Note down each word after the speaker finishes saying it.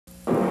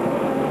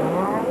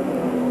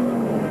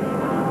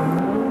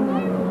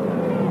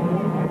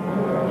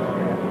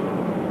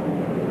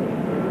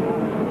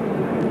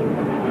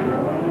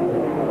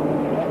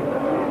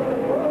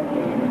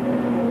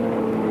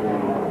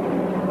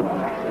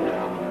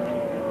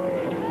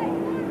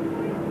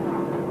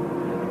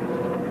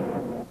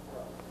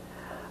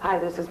Hi,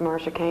 this is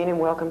Marcia Kane,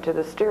 and welcome to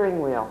the Steering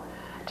Wheel.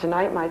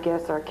 Tonight my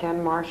guests are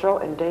Ken Marshall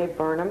and Dave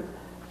Burnham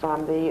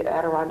from the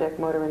Adirondack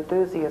Motor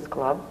Enthusiast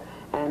Club.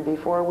 And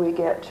before we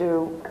get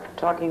to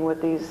talking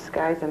with these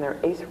guys and their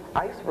ice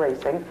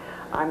racing,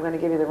 I'm going to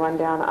give you the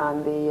rundown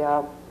on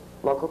the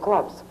local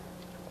clubs.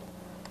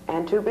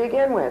 And to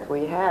begin with,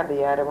 we have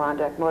the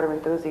Adirondack Motor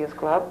Enthusiast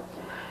Club,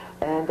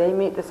 and they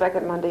meet the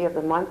second Monday of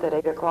the month at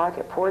 8 o'clock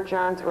at Poor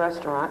John's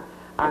Restaurant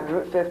on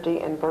Route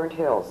 50 in Burnt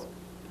Hills.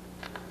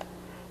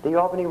 The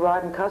Albany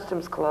Rod and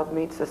Customs Club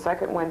meets the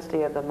second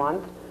Wednesday of the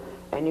month,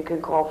 and you can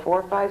call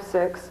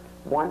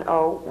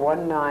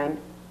 456-1019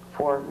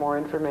 for more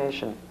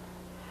information.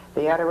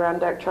 The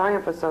Adirondack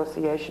Triumph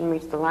Association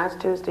meets the last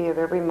Tuesday of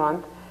every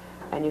month,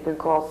 and you can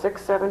call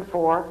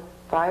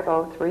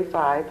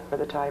 674-5035 for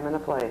the time and the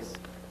place.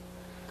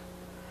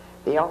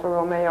 The Alfa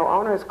Romeo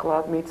Owners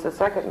Club meets the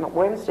second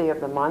Wednesday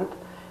of the month,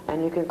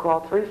 and you can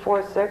call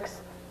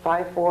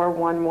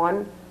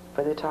 346-5411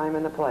 for the time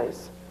and the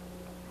place.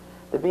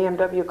 The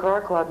BMW Car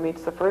Club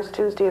meets the first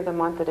Tuesday of the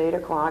month at 8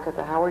 o'clock at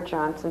the Howard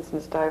Johnson's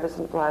in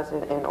Stuyvesant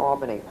Plaza in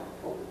Albany.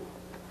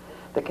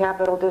 The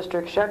Capital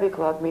District Chevy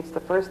Club meets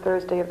the first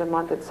Thursday of the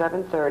month at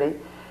 7:30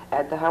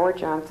 at the Howard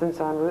Johnson's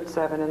on Route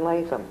 7 in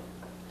Latham.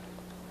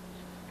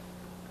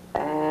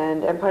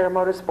 And Empire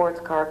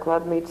Motorsports Car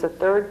Club meets the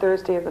third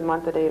Thursday of the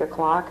month at 8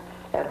 o'clock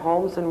at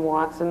Holmes and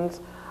Watson's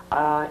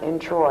in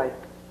Troy.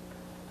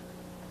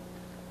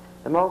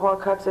 The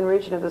Mohawk Hudson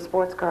region of the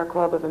Sports Car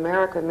Club of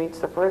America meets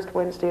the first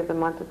Wednesday of the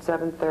month at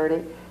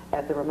 7:30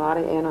 at the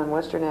Ramada Inn on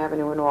Western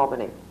Avenue in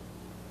Albany.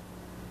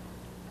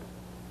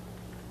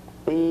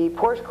 The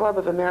Porsche Club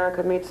of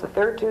America meets the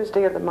third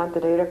Tuesday of the month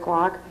at 8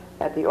 o'clock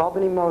at the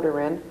Albany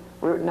Motor Inn,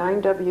 Route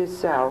 9W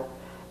South,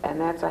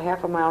 and that's a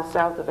half a mile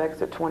south of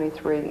Exit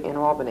 23 in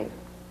Albany.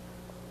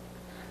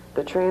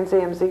 The Trans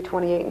Am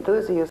Z28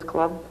 Enthusiast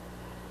Club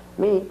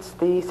meets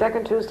the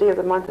second Tuesday of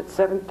the month at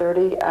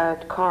 7:30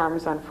 at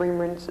Carm's on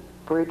Freeman's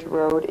Bridge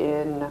Road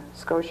in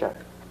Scotia.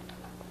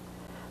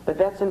 The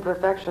Vets in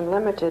Perfection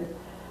Limited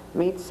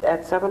meets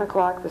at 7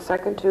 o'clock the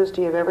second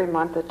Tuesday of every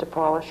month at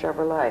DePaula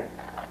Chevrolet.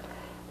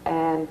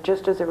 And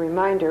just as a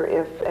reminder,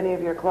 if any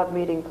of your club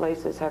meeting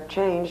places have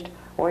changed,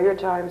 or your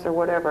times or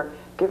whatever,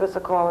 give us a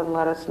call and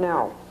let us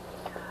know.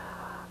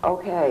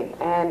 Okay,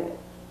 and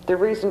the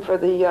reason for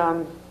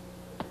the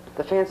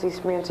fancy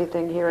schmancy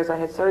thing here is I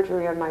had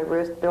surgery on my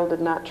wrist. Bill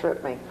did not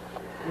trip me.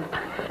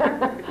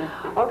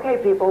 Okay,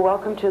 people,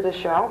 welcome to the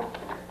show.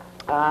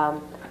 I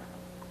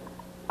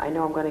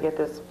know I'm going to get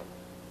this.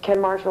 Ken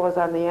Marshall is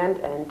on the end,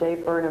 and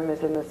Dave Burnham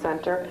is in the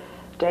center.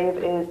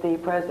 Dave is the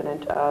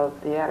president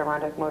of the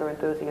Adirondack Motor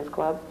Enthusiast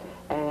Club,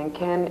 and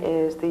Ken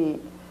is the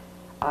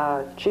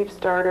chief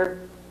starter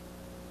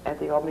at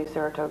the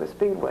Albany-Saratoga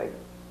Speedway.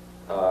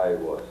 I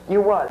was.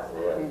 You was.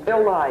 Right.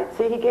 Bill lied.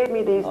 See, he gave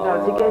me these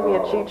notes. He gave me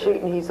a cheat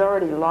sheet, and he's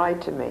already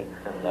lied to me.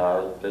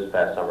 No, this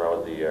past summer I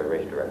was the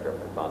race director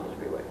up at Fonda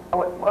Speedway.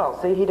 Oh, well,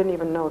 see, he didn't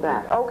even know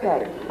that.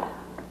 Okay.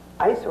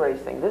 Ice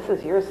racing. This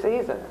is your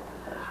season.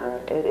 That's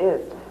right. It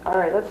is. All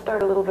right, let's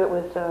start a little bit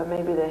with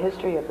maybe the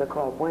history of the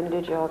club. When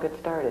did you all get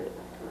started?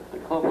 The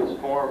club was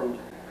formed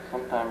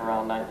sometime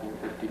around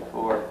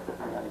 1954.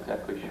 I'm not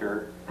exactly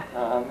sure.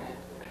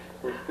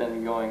 It's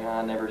been going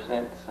on ever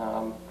since.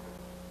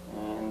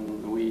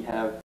 And we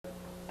have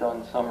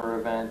done summer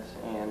events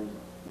and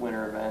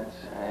winter events,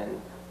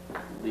 and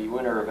the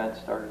winter event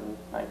started in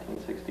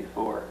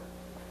 1964.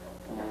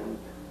 And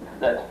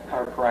that's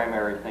our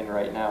primary thing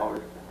right now,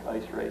 is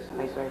ice races.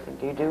 Ice racing.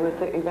 Do you do with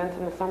the events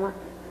in the summer?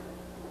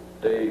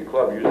 The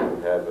club usually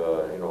would have,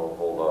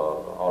 hold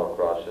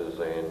autocrosses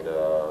and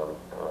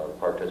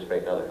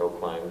participate in other hill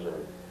climbs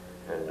and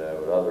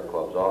with other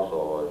clubs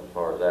also. As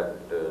far as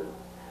that,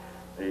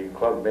 the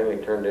club mainly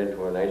turned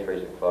into an ice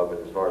racing club,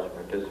 and as far as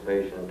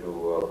participation to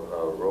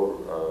road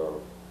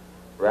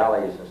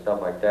rallies and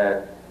stuff like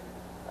that,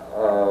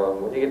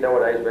 when you get done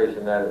with ice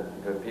racing, the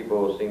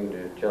people seem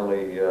to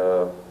generally,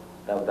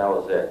 that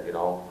was it, you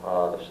know.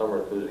 The summer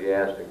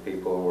enthusiastic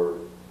people were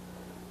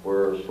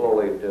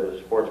slowly, the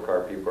sports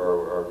car people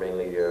are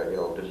mainly,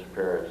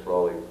 disappearing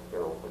slowly,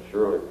 but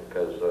surely,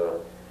 because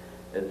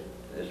the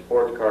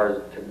sports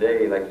cars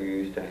today, like you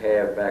used to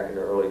have back in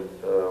the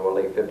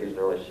late 50s and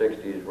early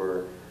 60s,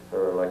 were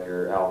like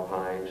your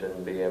Alpines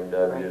and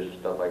BMWs right. and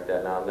stuff like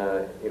that. Now,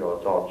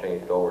 it's all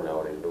changed over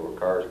nowadays. Newer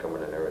cars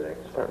coming and everything.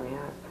 So. Certainly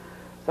has.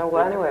 So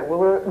well, anyway,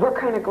 we're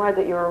kind of glad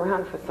that you're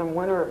around for some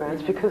winter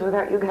events, because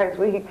without you guys,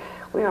 we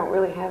don't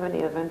really have any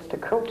events to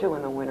go to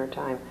in the winter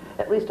time,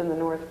 at least in the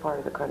north part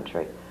of the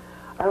country.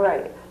 All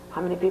right,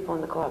 how many people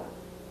in the club?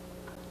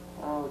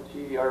 Oh,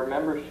 gee, our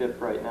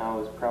membership right now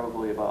is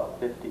probably about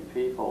 50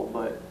 people,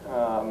 but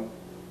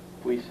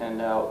we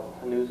send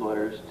out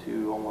newsletters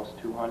to almost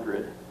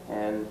 200,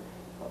 and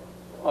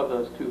of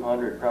those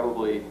 200,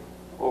 probably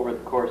over the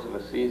course of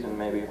a season,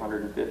 maybe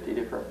 150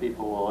 different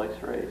people will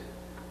ice race.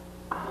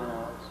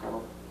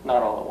 So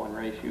not all at one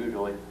race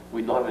usually.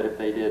 We'd love it if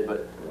they did,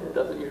 but it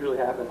doesn't usually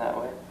happen that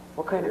way.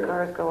 What kind of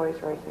cars go ice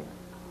racing?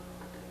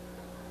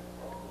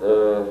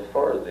 As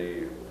far as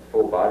the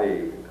full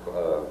body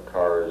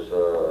cars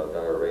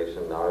that are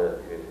racing now.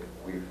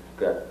 We've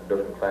got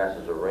different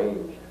classes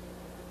arranged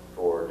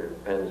for,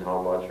 depends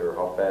how much or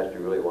how fast you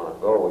really want to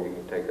go. You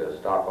can take a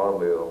stock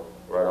automobile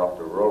right off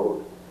the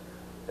road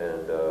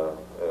and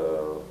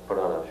put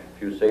on a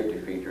few safety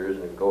features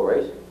and go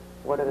racing.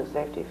 What are the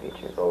safety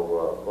features?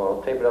 So,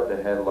 well, taping up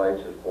the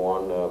headlights is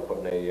one,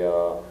 putting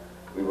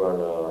we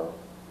run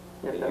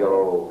Yes, the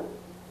yellow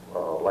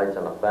lights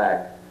on the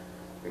back,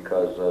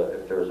 because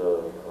if there's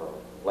a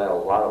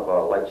lot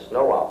of light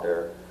snow out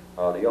there,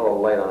 the yellow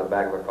light on the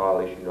back of the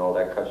car, at least you know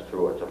that cuts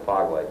through it. It's a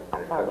fog light.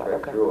 And it cuts right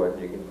okay. through it.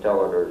 You can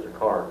tell that there's a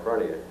car in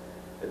front of you.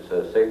 It's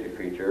a safety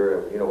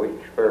feature. You know, we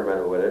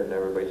experimented with it, and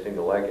everybody seemed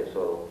to like it.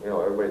 So, you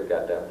know, everybody's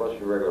got that. Plus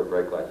your regular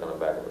brake lights on the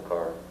back of the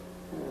car.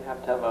 You have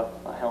to have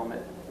a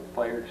helmet,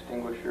 fire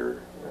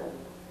extinguisher,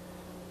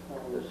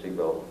 The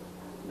seatbelt.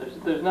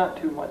 There's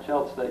not too much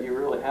else that you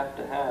really have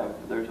to have.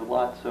 There's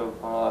lots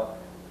of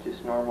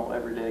just normal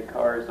everyday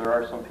cars. There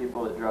are some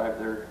people that drive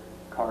their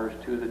cars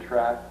to the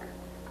track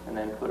and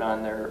then put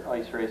on their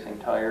ice racing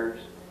tires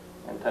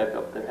and type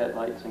up their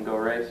headlights and go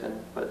racing.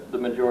 But the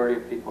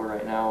majority of people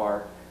right now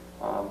are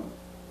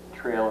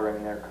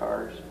trailering their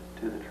cars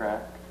to the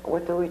track.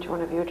 What do each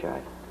one of you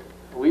drive?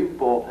 We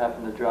both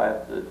happen to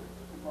drive the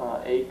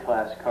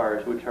A-class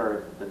cars, which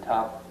are the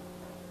top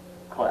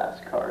class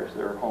cars.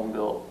 They're home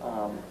built.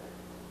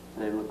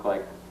 They look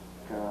like,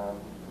 you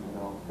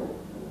know,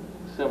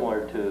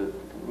 similar to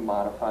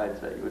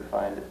modifieds that you would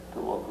find at the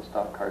local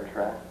stock car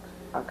tracks.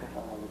 Okay.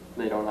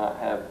 They do not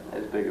have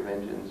as big of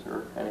engines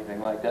or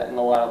anything like that, and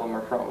a lot of them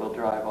are front-wheel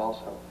drive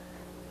also.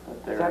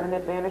 But Is that an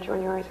advantage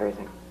when you're ice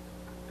racing?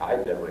 I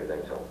definitely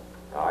think so.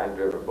 I've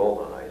driven both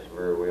on ice,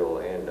 rear wheel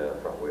and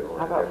front wheel.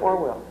 How about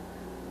four-wheel?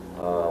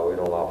 We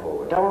don't allow four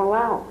wheel. Don't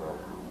allow? No.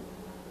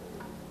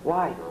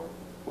 Why? No.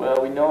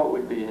 Well, we know it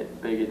would be a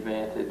big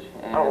advantage.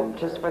 And Oh,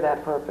 just for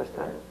that purpose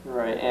then?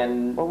 right,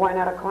 and Well, why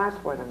not a class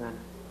for them then?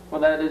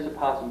 well, that is a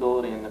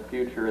possibility in the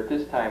future. At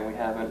this time, we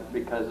haven't,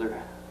 because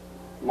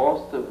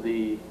most of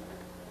the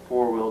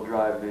four-wheel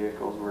drive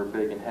vehicles were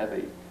big and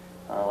heavy,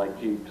 like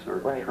Jeeps or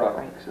Right,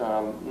 trucks.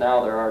 right.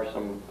 Now there are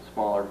some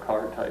smaller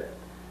car-type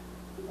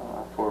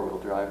four-wheel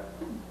drive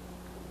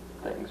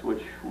things,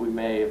 which we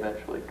may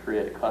eventually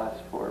create a class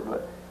for,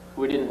 but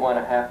we didn't want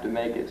to have to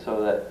make it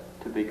so that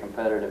to be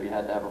competitive you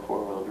had to have a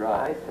four-wheel I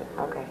drive.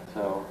 see, okay.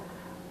 So,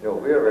 You know,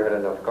 if we ever had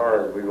enough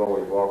cars, we've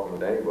always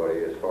welcomed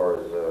anybody as far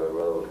as whether it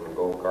was from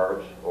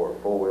go-karts or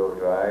four-wheel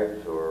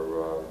drives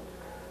or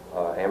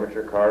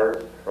amateur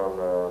cars from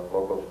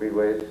local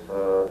speedways.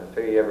 If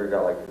they ever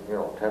got like, you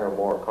know, 10 or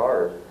more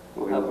cars,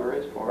 we'll have a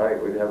race for them.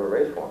 Right, we'd have a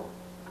race for them.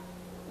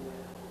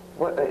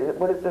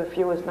 What is the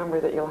fewest number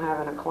that you'll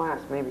have in a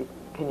class? Maybe,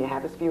 can you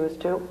have as few as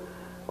 2?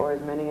 Or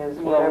as many as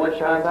Well, whatever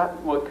shows up?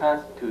 what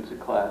constitutes a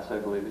class, I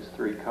believe, is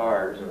 3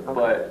 cars. Okay.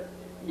 But,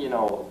 you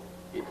know,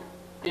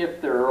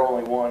 if there are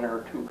only 1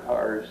 or 2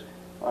 cars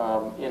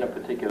in a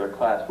particular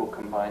class, we'll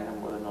combine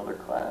them with another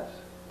class.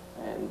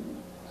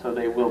 And so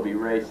they will be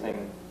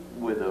racing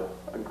with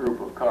a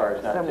group of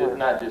cars,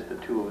 not just the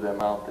 2 of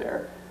them out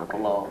there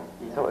alone.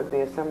 So it would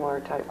be a similar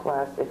type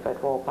class, if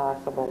at all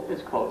possible.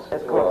 It's close.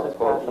 As Well, close as of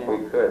course, possible.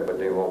 we could, but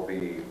they won't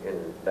be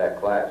in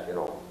that class, you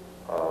know,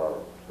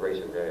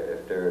 racing.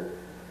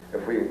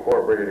 If we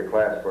incorporated a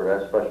class for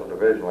that special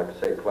division, like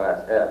say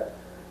Class F,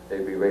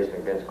 they'd be racing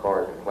against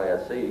cars in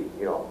Class C,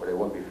 you know, but it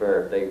wouldn't be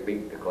fair if they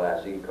beat the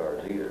Class E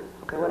cars either.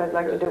 Okay, what I'd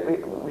like to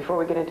do, before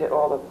we get into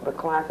all the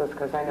classes,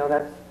 because I know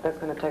that's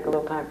going to take a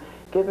little time,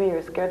 give me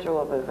your schedule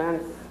of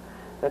events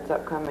that's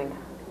upcoming.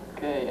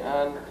 Okay,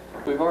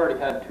 we've already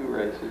had 2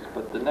 races,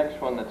 but the next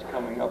one that's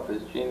coming up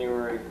is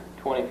January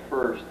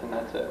 21st, and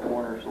that's at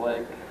Warner's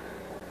Lake.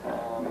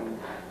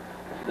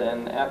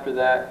 Then after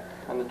that,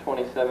 on the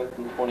 27th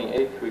and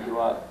 28th, we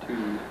go out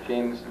to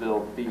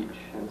Jamesville Beach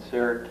in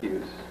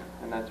Syracuse,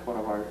 and that's one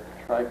of our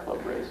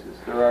tri-club races.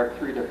 There are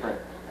 3 different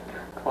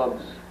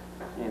clubs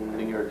in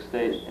New York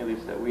State, at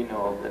least that we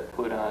know of, that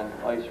put on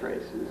ice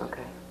races.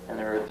 Okay. And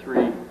there are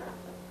 3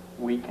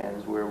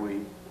 weekends where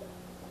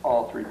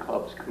all 3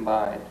 clubs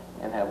combine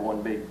and have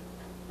one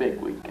big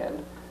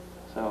weekend.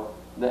 So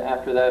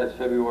after that is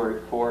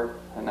February 4th,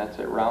 and that's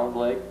at Round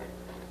Lake.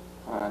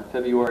 On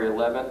February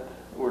 11th,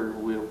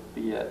 we'll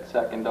be at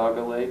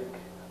Sacandaga Lake.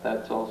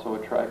 That's also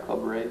a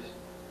tri-club race.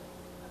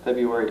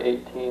 February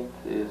 18th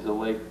is a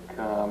lake,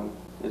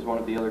 is one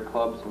of the other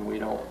clubs, and we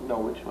don't know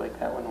which lake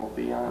that one will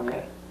be on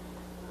yet.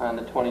 On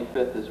the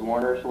 25th is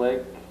Warner's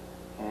Lake,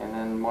 and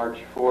then March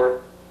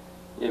 4th,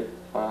 if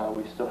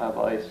we still have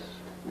ice,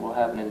 we'll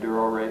have an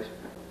enduro race,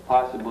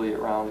 possibly at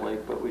Round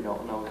Lake, but we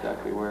don't know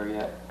exactly where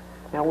yet.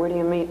 Now, where do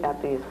you meet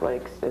at these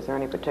lakes? Is there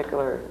any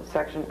particular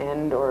section,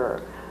 end,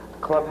 or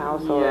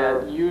clubhouse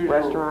or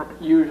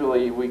restaurant?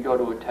 Usually we go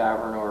to a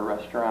tavern or a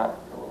restaurant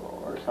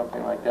or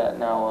something like that.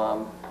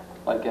 Now,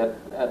 like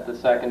at the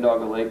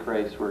Sacandaga Lake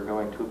race, we're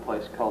going to a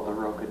place called the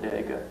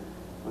Rocadega,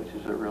 which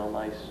is a real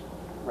nice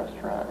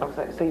restaurant. Oh,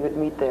 so you would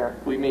meet there?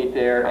 We meet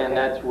there, Okay. and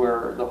that's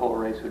where the whole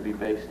race would be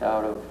based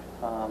out of.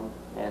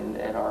 and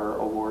at our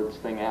awards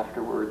thing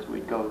afterwards,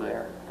 we'd go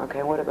there.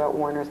 Okay, what about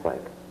Warner's Lake?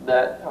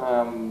 That,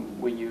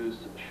 we used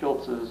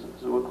Schultz's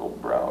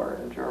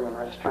Zwickelbrauer, a German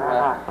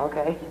restaurant. Ah,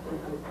 okay.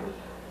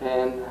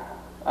 And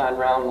on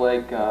Round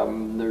Lake,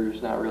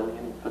 there's not really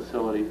any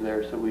facilities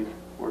there, so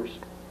we're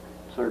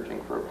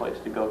searching for a place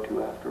to go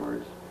to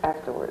afterwards.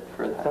 Afterwards.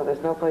 For that. So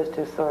there's no place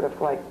to sort of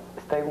like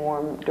stay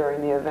warm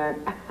during the event?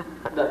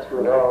 That's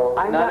right. No.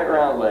 Not at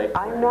Round Lake.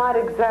 I'm not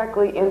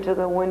exactly into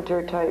the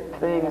winter type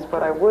things,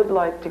 but I would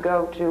like to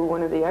go to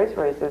one of the ice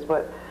races,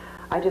 but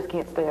I just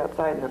can't stay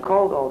outside in the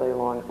cold all day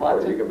long.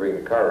 Well, you can bring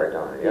the car right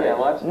down. Yeah,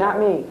 lots. Not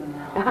me.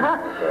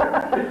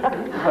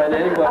 But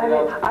anybody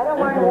else. I don't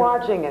mind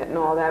watching it and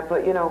all that,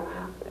 but you know,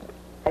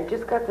 I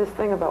just got this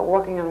thing about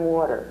walking on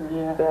water.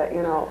 Yeah. That,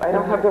 you know, I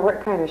don't have the right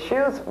kind of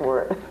shoes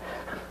for it.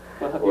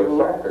 Well, have Well,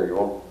 you it's soccer, you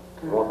won't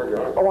hurt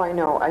your arm. Oh, I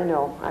know.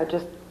 I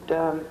just,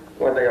 One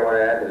thing I want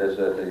to add to this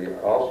is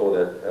that also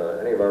that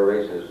any of our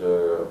races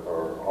are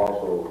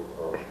also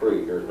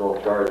free. There's no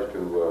charge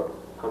to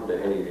come to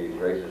any of these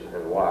races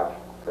and watch,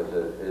 because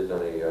it is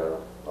on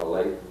a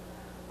lake.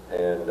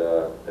 And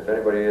if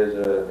anybody is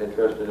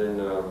interested in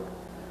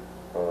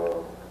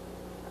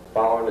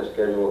following the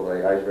schedule of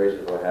the ice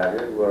races, what have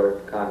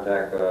you,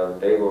 contact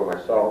Dave or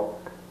myself.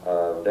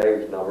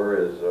 Dave's number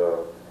is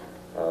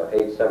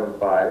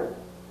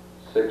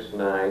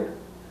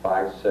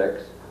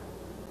 875-6956,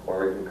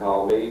 or you can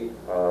call me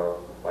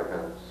like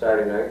on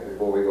Saturday night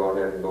before we go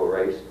ahead and go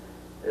race.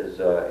 Is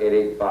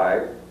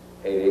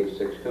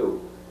 885-8862.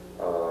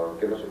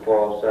 Give us a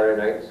call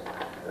Saturday nights,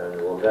 and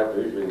we'll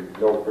definitely usually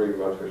know pretty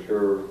much for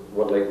sure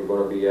what lake we're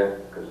going to be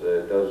at, because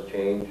it does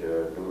change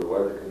due to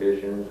weather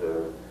conditions.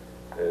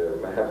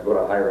 Might have to go to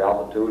a higher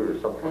altitude or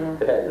something like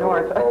that. You know,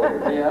 north.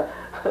 Yeah.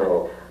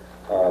 so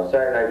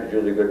Saturday night is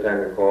usually a good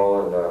time to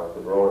call, and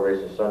with we're only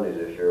racing Sundays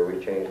this year, we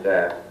changed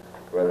that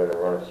rather than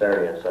running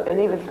Saturday and Sunday. and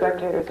even this year.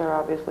 spectators are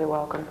obviously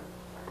welcome.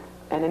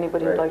 And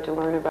anybody who'd Right. like to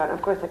learn about it,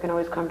 of course, they can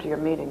always come to your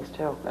meetings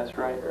too. That's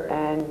right. Right.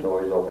 And- It's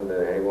always open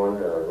to anyone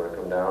want to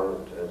come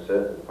down and sit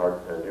and park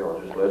and, you know,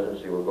 just listen,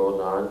 see what goes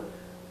on.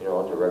 You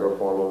know, it's a regular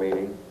formal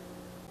meeting.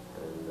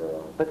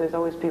 And, But there's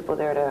always people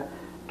there to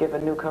give a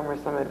newcomer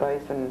some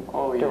advice and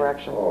Oh, yeah.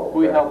 direction.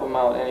 We help them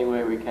out any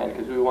way we can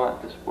because we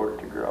want the sport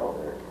to grow.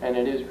 And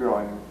it is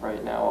growing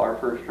right now. Our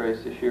first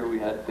race this year, we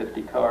had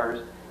 50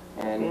 cars.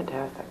 And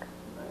Fantastic.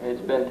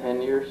 it's been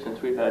 10 years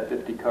since we've had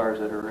 50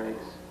 cars at a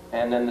race.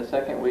 And then the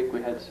second week,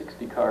 we had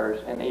 60 cars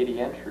and 80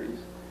 entries.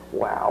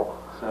 Wow.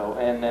 So,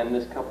 and then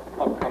this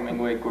upcoming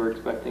week, we're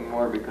expecting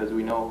more because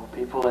we know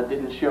people that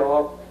didn't show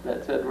up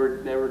that said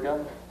they were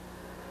going.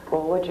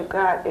 Well, what you've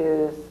got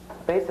is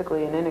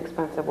basically an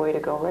inexpensive way to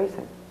go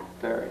racing.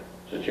 Very.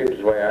 it's the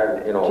cheapest way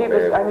I, you know.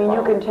 Cheapest, I mean,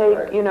 you can take,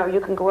 Right. you know,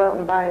 you can go out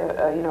and buy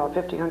a you know, a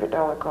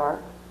 $1,500 car,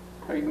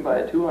 Or you can buy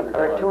a $200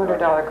 or a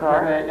 $200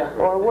 car, Right, yeah.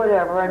 or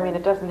whatever. I mean,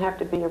 it doesn't have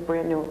to be a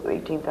brand new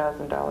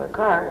 $18,000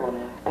 car,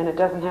 and it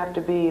doesn't have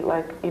to be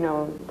like, you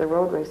know, the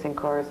road racing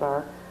cars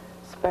are,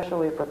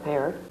 specially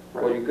prepared.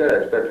 Well, you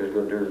gotta expect there's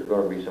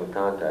going to be some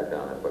contact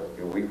on it, but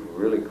we've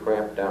really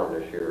cramped down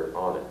this year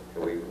on it.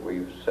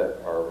 We've set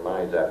our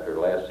minds after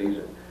last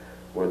season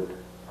with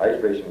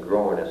ice racing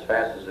growing as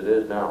fast as it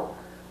is now,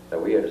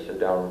 that we had to sit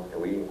down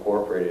and we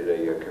incorporated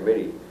a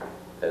committee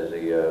as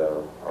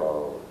a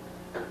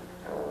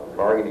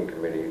bargaining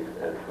committee,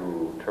 and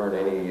to turn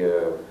any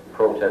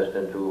protest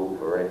into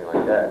or anything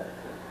like that,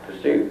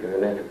 to see,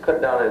 and then to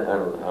cut down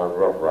on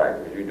rough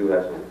riding, because you do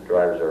have some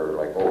drivers that are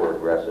like over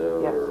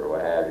aggressive Yes. or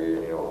what have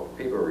you. You know,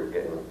 people are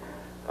getting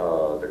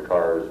their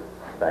cars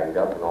banged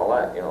up and all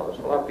that. You know, there's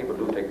a lot of people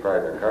do take pride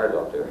in their cars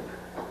out there.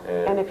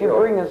 And if you know,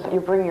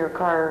 bring your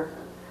car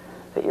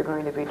that you're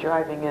going to be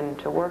driving in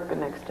to work the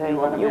next day, You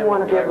wanna you be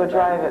want to be able to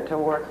drive back. it to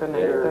work the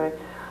next Yeah. day.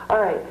 All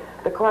right,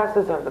 the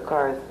classes of the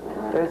cars,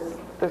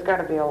 there's got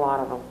to be a lot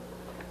of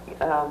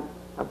them.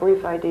 A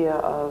brief idea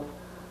of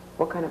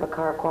what kind of a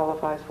car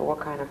qualifies for what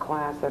kind of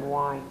class and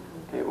why.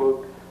 Okay,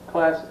 well,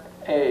 Class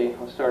A,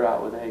 we'll start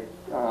out with A,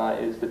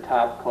 is the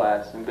top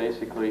class, and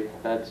basically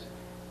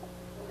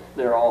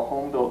they're all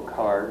home-built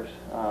cars.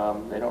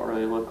 They don't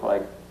really look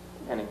like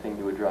anything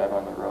you would drive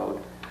on the road,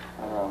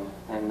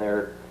 and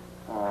they're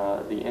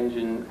the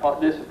engine.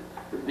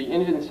 The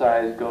engine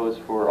size goes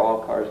for all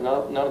cars.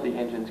 None of the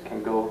engines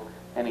can go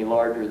any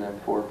larger than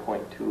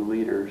 4.2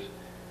 liters,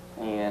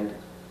 and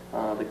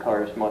the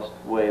cars must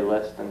weigh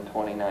less than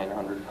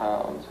 2,900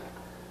 pounds.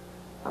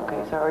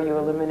 Okay, so are you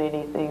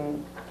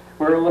eliminating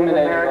We're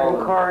eliminating American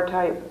all. car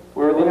type?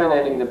 We're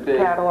eliminating you know, the big.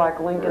 Cadillac,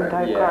 Lincoln Right.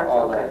 type Yeah, cars?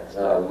 all Okay. that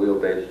stuff.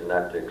 wheelbase is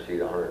not to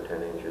exceed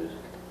 110 inches.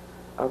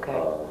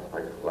 Okay.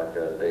 Like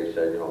they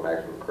said, you know,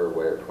 maximum curb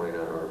weight of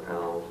 2,900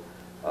 pounds.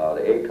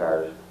 The A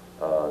cars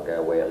got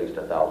to weigh at least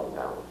 1,000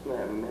 pounds.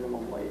 Yeah,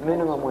 minimum weight.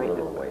 Minimum weight.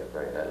 Minimum weight,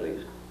 right, at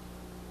least.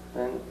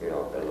 And You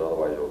know, because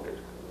otherwise you'll get,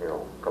 you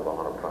know, a couple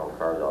 100-pound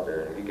cars out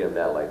there, and if you get them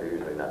that light, they're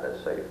usually not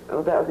that safe.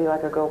 Well, that would be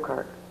like a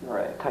go-kart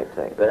right. type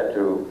thing. That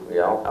too, you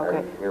know. Okay,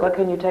 and, you know, but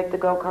can you take the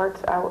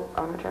go-karts out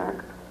on the track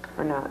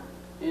or not?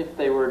 if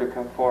they were to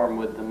conform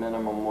with the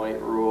minimum weight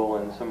rule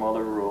and some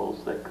other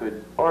rules that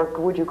could... Or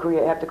would you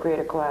have to create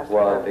a class?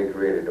 Well, if they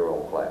created their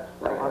own class.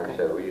 Right. Like Okay. I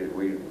said, we...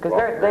 Because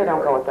they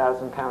don't go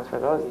 1,000 pounds for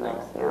those No.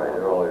 things. You Right, know.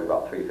 they're only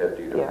about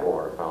 350 to Yeah.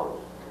 400 pounds,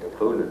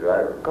 including the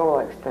driver. Go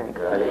extinct.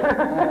 Right. In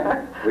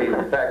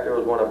fact, there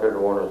was one up in the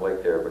Warner's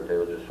Lake there, but it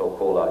was just so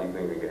cold out, you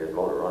couldn't even get his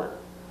motor running,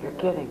 You're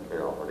kidding. you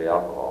know, with the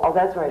alcohol. Oh,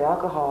 that's right,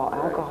 alcohol,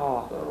 Right.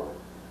 alcohol. So,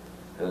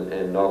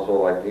 and also,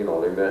 like, you know,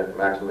 the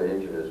maximum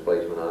engine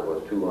displacement on it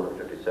was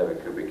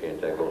 257 cubic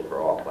inch. That goes for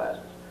all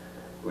classes.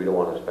 We don't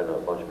want to spend a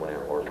bunch of money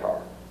on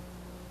horsepower,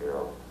 you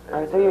know. All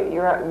right, so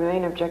your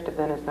main objective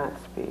then is not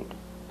speed.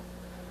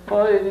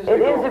 Well, it is...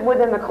 It is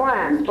within the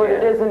class, You but it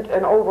can. isn't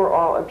an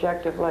overall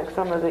objective like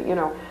some of the, you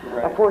know, a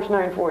Right. Porsche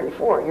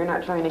 944. You're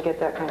not trying to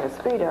get that kind of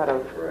speed out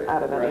of Right.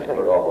 Right. anything.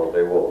 But although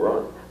they will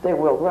run. They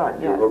will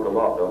run, You yes. hook them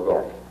up, they'll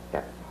go.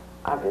 Yes,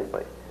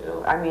 obviously. You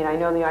know. I mean, I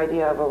know the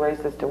idea of a race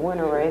is to win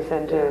a race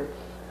and to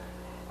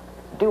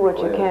do what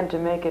Oh, you yeah. can to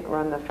make it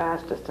run the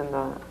fastest and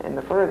the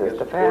There's furthest,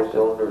 the four fastest.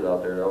 cylinders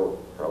out there that'll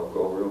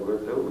go real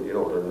good too. You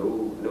know, the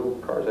new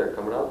cars that are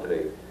coming out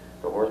today,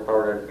 the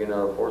horsepower that's getting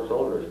out of 4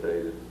 cylinders today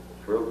is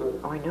real good.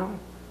 Oh, I know.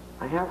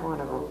 I have one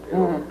of them. You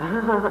know,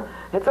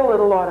 It's a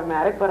little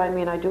automatic, but I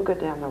mean, I do go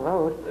down the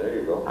road. there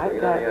you go. I've Bring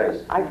it got, on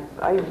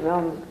the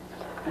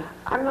ice.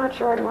 I'm not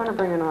sure I'd want to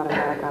bring an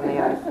automatic on the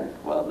ice.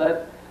 Well,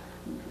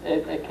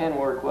 it can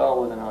work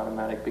well with an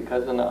automatic,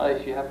 because on the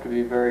ice you have to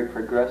be very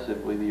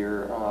progressive with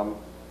your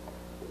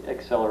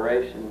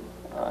acceleration.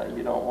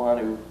 You don't want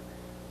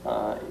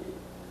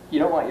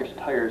your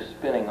tires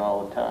spinning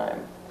all the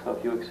time. So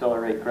if you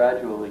accelerate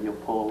gradually, you'll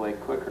pull away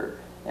quicker.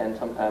 And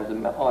sometimes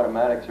the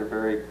automatics are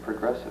very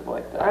progressive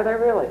like that. Are they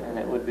really? And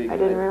it would be I good.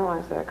 didn't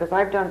realize that, because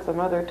I've done some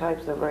other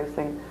types of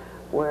racing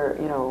where,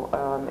 you know,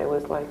 it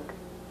was like,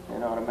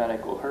 An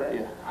automatic will hurt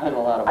you in a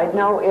lot of I ways.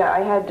 know, yeah,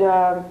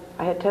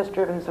 I had test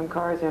driven some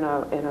cars in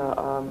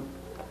a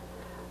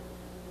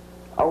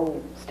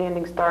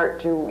standing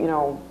start to, you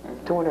know,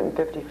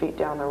 250 feet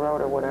down the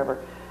road or whatever,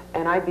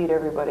 and I beat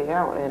everybody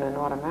out in an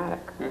automatic.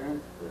 Mhm.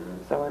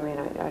 So, I mean,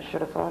 I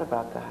should have thought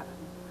about that.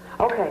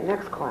 Okay,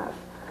 next class.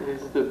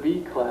 Is the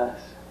B class,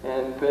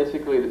 and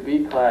basically the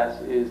B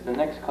class is the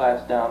next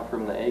class down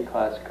from the A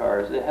class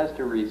cars. It has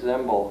to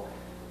resemble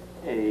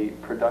a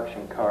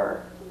production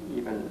car,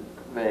 even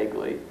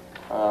vaguely.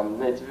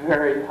 It's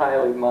very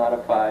highly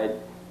modified.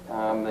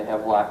 They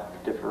have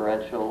locked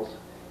differentials,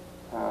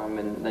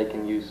 and they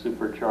can use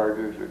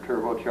superchargers or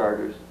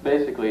turbochargers.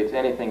 Basically, it's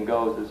anything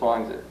goes as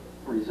long as it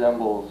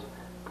resembles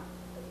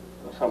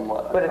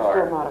somewhat a But it's car.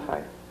 still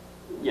modified.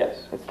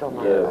 Yes. It's still The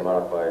modified.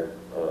 modified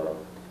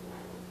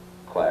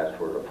class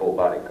for the full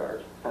body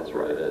cars. That's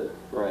what right. it is.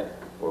 Right.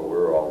 Where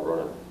we're all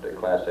running, the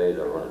Class A's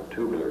are running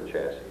tubular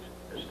chassis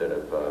instead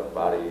of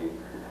body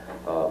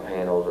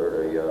panels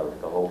or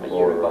the whole The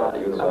floor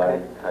unibody. unibody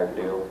Okay. type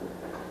deal.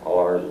 All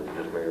ours is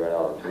just made right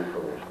out of tube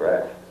from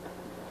scratch.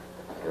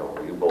 You know,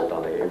 you bolt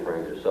on the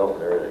A-frames yourself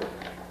and everything.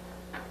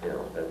 You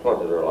know, and plus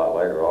they're a lot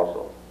lighter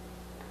also.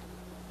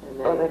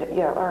 And Oh, then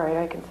yeah, all right,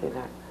 I can see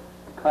that.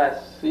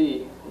 Class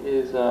C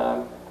is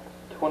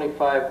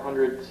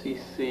 2,500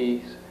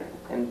 cc's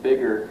and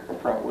bigger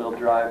front-wheel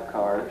drive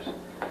cars.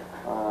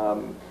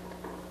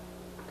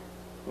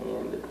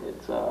 And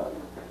it's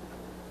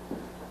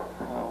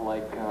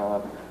like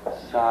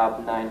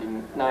Saab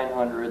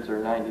 900s or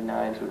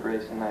 99s would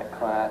race in that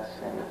class,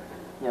 and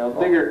you know,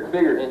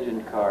 bigger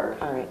engined cars.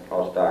 All right.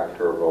 All stock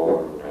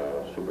turbo and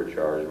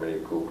supercharged Mini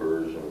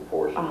Coopers and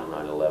Porsches,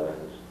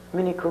 911s.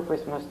 Mini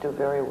Coopers must do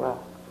very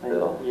well.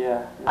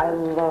 Yeah. I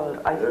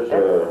love, There's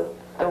that's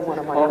still one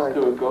of my Close cars.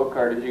 to a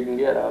go-kart as you can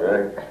get out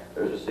there. Right.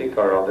 There's a C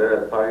car out there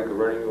that probably could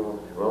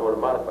run with a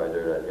modified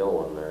there, that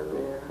yellow one there, the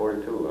Yeah.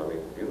 42. I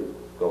mean, he was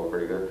going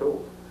pretty good too.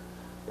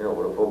 You know,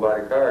 with a full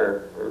body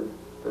car,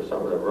 there's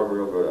some that run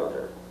real good out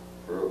there.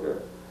 Real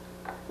good.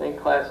 I think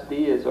Class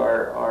D is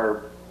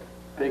our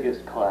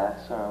biggest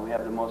class. We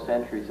have the most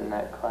entries in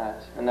that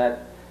class, and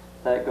that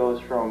goes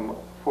from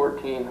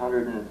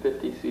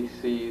 1,450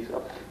 cc's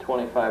up to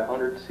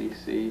 2,500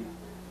 cc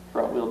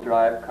front-wheel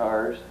drive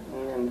cars,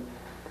 and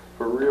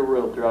for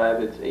rear-wheel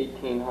drive it's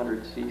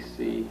 1,800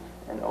 cc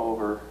and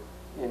over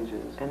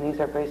engines. And these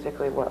are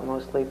basically what,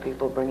 mostly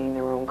people bringing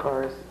their own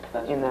cars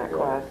in that right.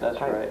 class? That's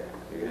type? right.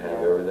 You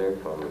have everything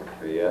from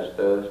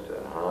Fiestas to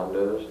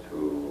Hondas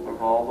to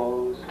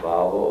Volvos,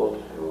 Volvos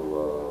to,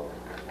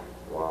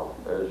 wow,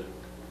 there's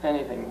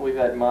anything. We've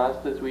had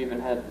Mazdas. We even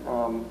had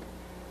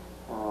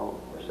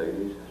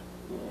Mercedes.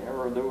 yeah,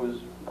 or there was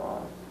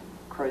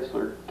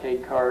Chrysler K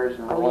cars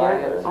and Oh, yeah?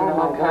 Reliance Oh, and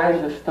my all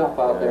kinds gosh. of stuff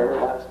out there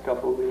the last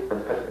couple of weeks.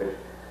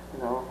 You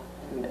know,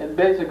 and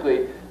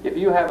basically, if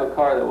you have a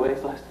car that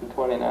weighs less than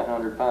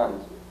 2,900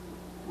 pounds,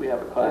 we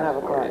have a class have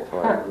a for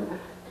class.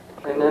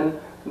 you. And then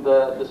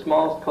the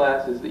smallest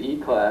class is the E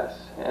class,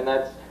 and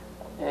that's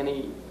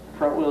any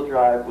front-wheel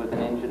drive with an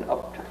engine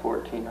up to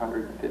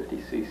 1,450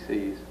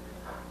 cc's.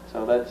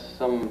 So that's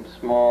some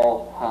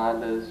small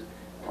Hondas,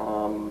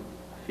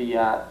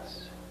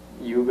 Fiats,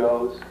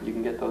 Yugos. You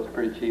can get those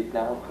pretty cheap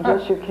now.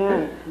 Yes, you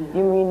can.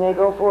 You mean they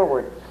go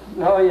forward?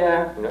 Oh,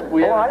 yeah.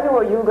 We Oh, have, I know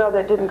a Yugo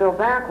that didn't go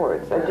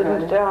backwards. I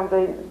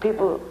didn't,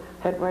 people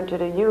had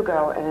rented a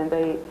Yugo and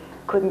they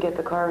couldn't get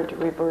the car into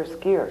reverse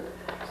gear.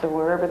 So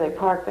wherever they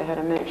parked, they had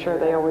to make sure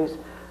they always,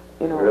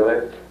 you know,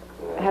 Really?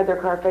 had their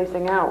car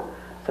facing out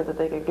so that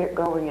they could get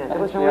going in. There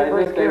was no actually, I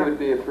reverse think they gear. would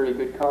be a pretty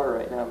good car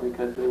right now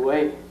because they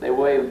weigh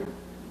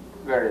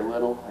very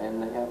little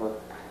and they have a,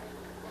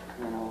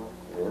 you know,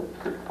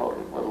 pretty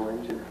potent little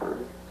engine for,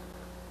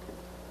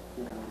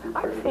 you know, do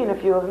I've pretty seen a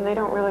good. few of them. They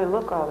don't really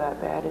look all that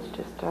bad. It's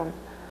just,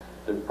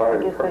 It's probably I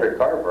the guess perfect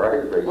car for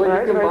ice racing. Well,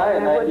 Right, you can buy a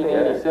right, that would be.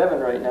 1987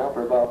 right now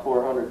for about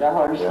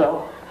 $400,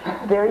 so.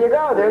 there you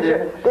go.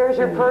 There's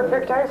your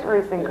perfect ice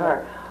racing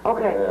car.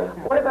 Okay. Yeah.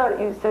 What about,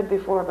 you said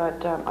before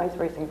about ice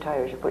racing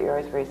tires. You put your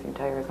ice racing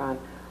tires on.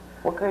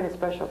 What kind of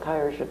special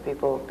tires should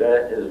people...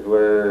 That is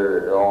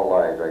where it all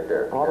lies right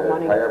there. All the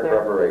money Tire is there.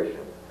 preparation.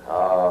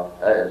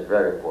 That is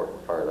very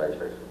important as far as ice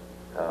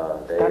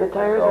racing. Studded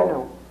tires or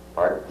no?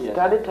 Pardon? Yes.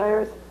 Studded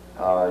tires?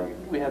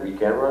 You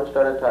can run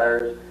studded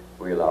tires.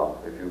 We allow.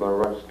 If you're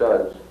going to run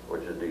studs,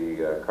 which is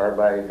the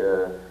carbide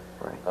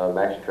Right.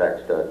 maxi track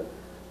stud,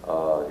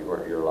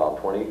 you're allowed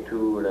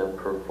 22 of them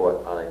per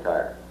foot on a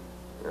tire.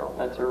 You know,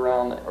 That's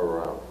around,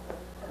 around.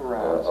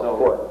 around, A so.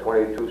 foot,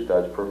 22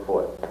 studs per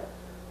foot.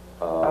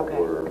 Okay,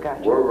 I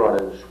got you. We're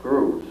running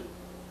screws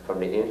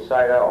from the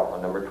inside out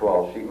on number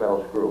 12 sheet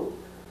metal screw,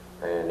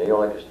 and they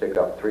only can stick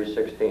up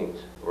 3/16.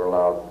 We're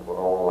only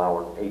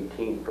allowing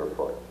 18 per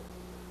foot.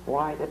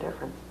 Why the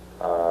difference?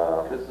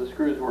 Because the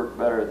screws work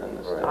better than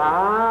the studs.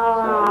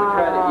 Ah. So we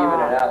try to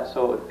even it out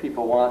so if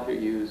people want to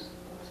use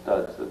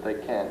studs that they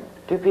can.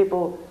 Do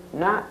people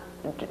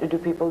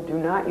do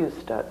not use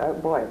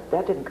studs? Boy,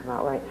 that didn't come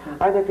out right.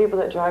 Are there people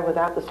that drive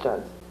without the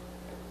studs?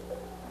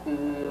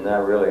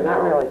 Not really,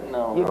 Not no. really.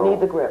 No. You need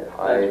the grip.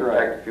 I That's right.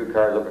 checked a few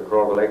cars up at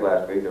Kroger Lake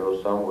last week. There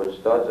was some with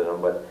studs in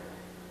them, but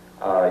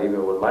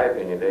even with my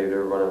opinion,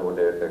 they're running with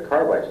their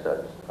carbide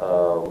studs,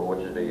 which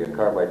is the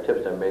carbide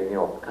tips that make, you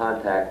know,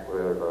 contact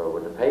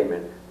with the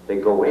pavement. They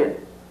go in.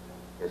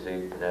 You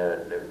see,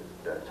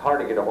 it's hard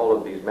to get a hold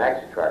of these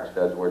maxi track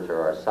studs, which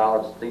are a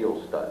solid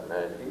steel stud.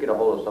 And if you get a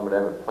hold of some of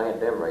them and plant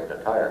them right in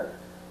the tire,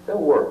 they'll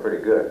work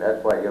pretty good.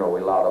 That's why, you know,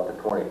 we allowed up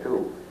to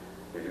 22.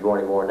 If you go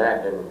any more than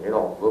that, then, you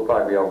know, we'll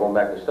probably be all going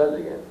back to studs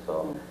again.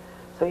 So,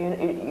 So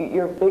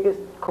your biggest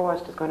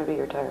cost is going to be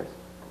your tires.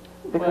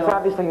 Because Well-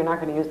 obviously you're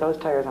not going to use those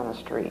tires on the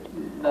street.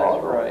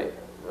 That's right.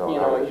 no, You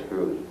not know, with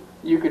screws.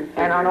 you could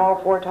figure. And on all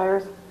four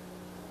tires?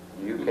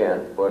 You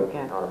can, but You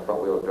can. on a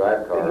front-wheel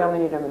drive car, You only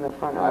need them in the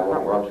front I and the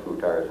won't front. run screw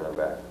tires in the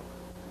back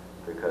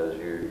because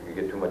you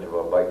get too much of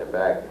a bite in the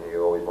back and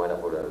you always wind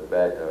up with a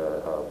bad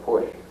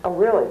push. Oh,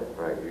 really?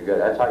 Right,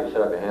 that's how you set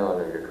up the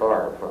handling of your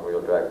car. In a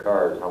front-wheel drive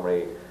car is how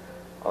many,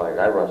 like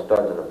I run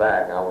studs in the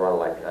back, and I'll run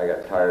like, I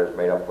got tires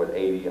made up with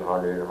 80,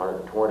 100,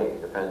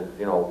 120. Depends,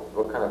 you know,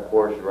 what kind of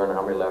course you run,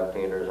 how many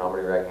left-handers, how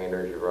many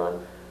right-handers you run,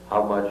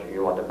 how much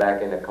you want the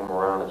back end to come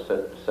around and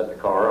set the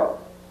car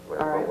up. with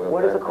a All right. front-wheel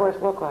What does the drive car.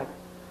 course look like?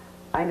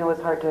 I know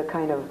it's hard to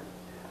kind of,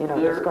 you know,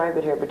 There- describe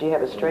it here, but do you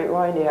have a straight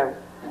line? Do you have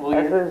Well, you-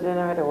 S's in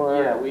it or?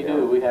 Yeah, we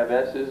do. We have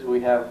S's.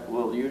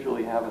 We'll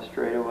usually have a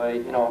straightaway,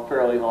 you know, a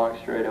fairly long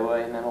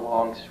straightaway, and then a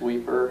long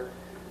sweeper.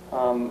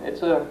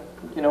 It's a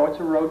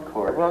road A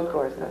course. road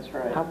course. That's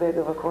right. How big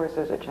of a course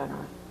is it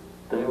generally?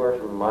 Anywhere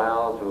from a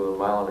mile to a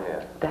mile and a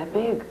half. That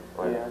big?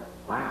 Right. Yeah.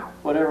 Wow.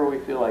 Whatever we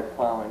feel like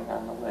plowing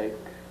on the lake,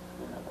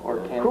 you know, or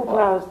can Who plow.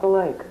 plows the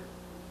lake?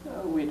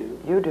 We do.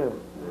 You do.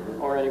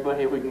 Or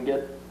anybody we can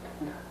get.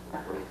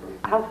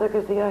 How thick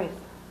is the ice?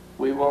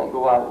 We won't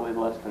go out with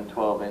less than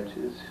 12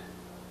 inches.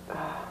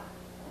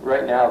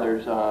 Right now,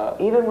 there's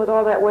Even with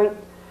all that weight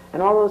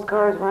and all those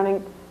cars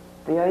running,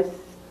 the ice All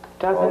the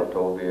doesn't,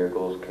 tow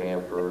vehicles,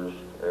 campers,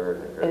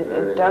 everything. it Everything out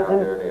there in the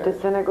doesn't ice.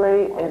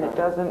 disintegrate and it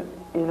doesn't,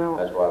 you know.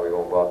 That's why we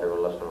won't go out there with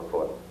less than a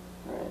foot.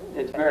 right,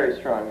 it's very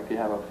strong if you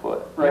have a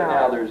foot. Right Yeah.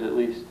 now, there's at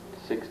least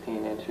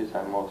 16 inches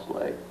on most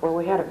lakes. Well,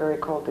 we had a very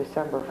cold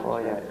December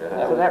for you, right. Yeah.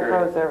 That so was that great.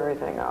 froze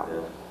everything up.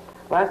 Yeah.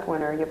 Last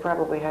winter, you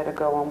probably had to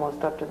go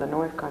almost up to the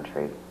North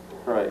Country.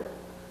 Right.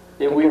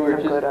 Yeah, To we get were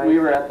some good just ice. we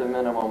were at the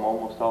minimum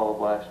almost all of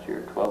last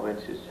year, 12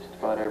 inches just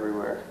about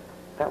everywhere.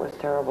 That was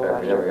terrible We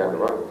last never year. got to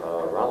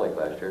run Round Lake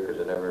last year because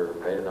it never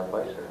made enough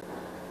ice there.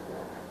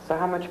 So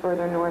how much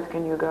further north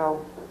can you go?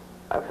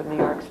 Up in New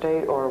York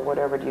State or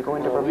whatever? Do you go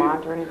into Well, we-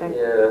 Vermont or anything?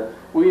 Yeah,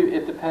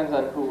 It depends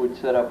on who would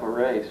set up a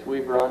race.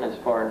 We've run as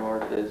far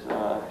north as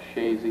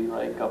Shazy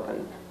Lake up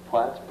in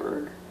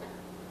Plattsburgh.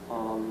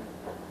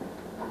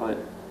 But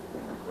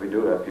we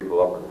do have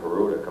people up in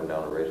Peru that come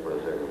down and race with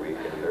us every week,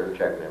 and they're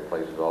checking in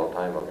places all the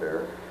time up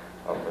there.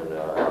 Up in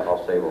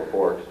Al Sable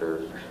Forks,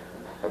 there's,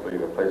 I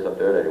believe, a place up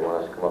there that they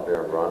want us to come up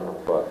there and run.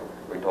 But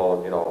we told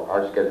them, you know,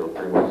 our schedule's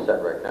pretty much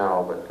set right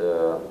now, but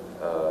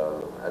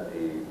at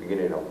the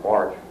beginning of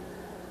March,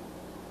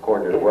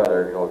 according to the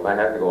weather, you know, we might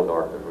have to go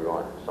north if we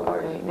want some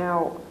ice. Okay,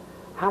 now,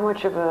 how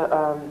much of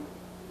a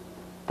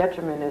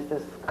detriment is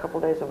this couple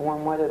days of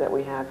warm weather that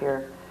we have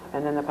here,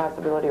 and then the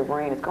possibility of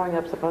rain? It's going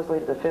up supposedly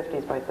to the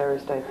 50s by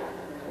Thursday.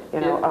 You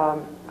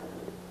know,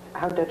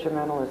 how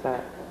detrimental is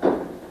that?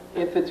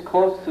 If it's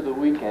close to the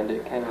weekend,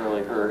 it can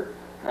really hurt.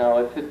 Now,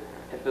 if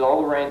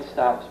all the rain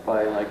stops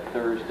by like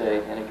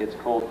Thursday and it gets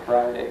cold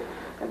Friday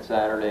and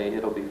Saturday,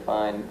 it'll be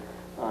fine.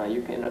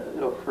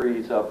 It'll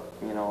freeze up,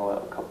 you know,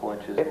 a couple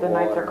inches. If the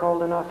nights are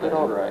cold enough, That's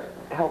it'll right.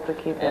 help to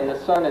keep And it. the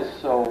sun is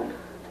so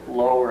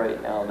low right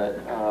now that,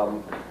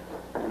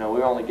 you know,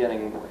 we're only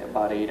getting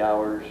about 8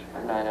 hours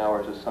or 9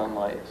 hours of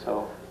sunlight,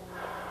 so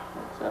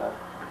it's,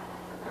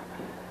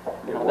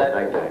 you know,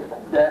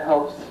 that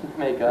helps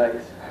make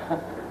ice.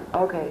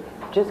 Okay,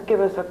 just give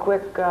us a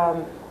quick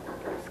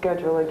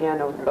schedule again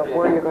of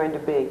where you're going to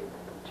be.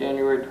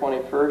 January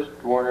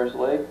 21st, Warner's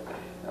Lake.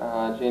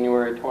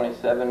 January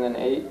 27 and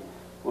 8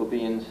 will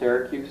be in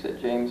Syracuse at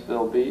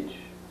Jamesville Beach.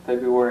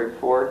 February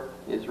 4th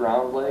is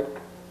Round Lake.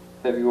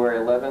 February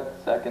 11th,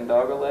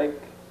 Sacandaga Lake.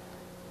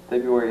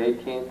 February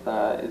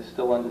 18th is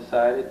still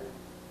undecided.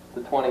 The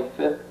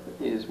 25th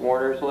is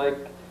Warner's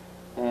Lake.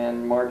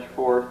 And March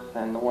 4th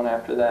and the one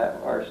after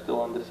that are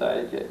still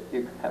undecided yet.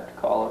 You have to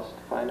call us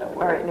to find out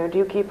where. All right, now do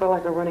you keep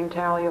like a running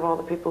tally of all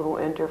the people who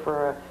enter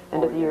for a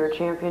end of the year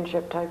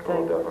championship type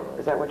thing? Oh, definitely.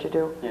 Is that what you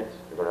do? Yes.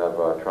 You're going to have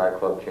a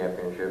tri-club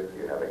championship,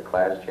 you have a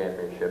class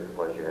championship,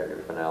 plus you have your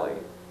finale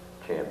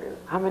champion.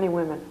 How many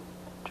women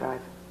drive?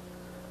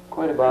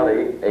 Quite a About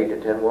few. 8 to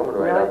 10 women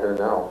right out there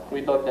now.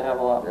 We'd love to have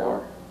a lot Yeah.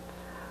 more.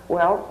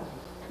 Well,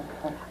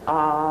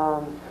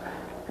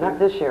 not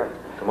this year.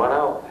 Come on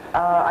out.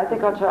 I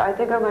think I'll try. I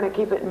think I'm going to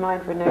keep it in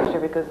mind for next year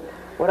because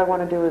what I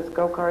want to do is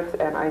go-karts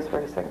and ice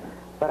racing.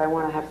 But I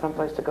want to have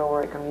someplace to go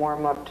where I can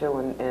warm up to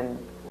and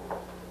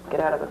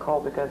get out of the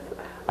cold because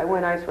I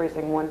went ice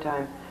racing one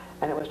time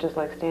and it was just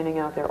like standing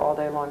out there all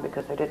day long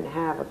because they didn't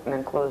have an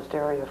enclosed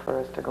area for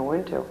us to go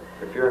into.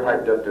 If you're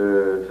hyped up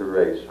to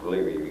race,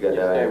 believe me, you got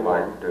You that stay in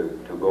mind to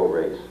go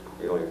race.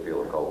 You don't even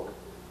feel the cold.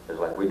 It's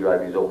like we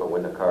drive these open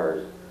window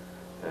cars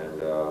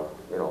and,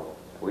 you know,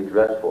 we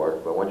dress for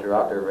it, but once you're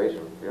out there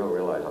racing, you don't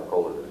realize how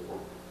cold it is.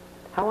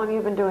 How long have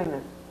you been doing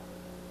this?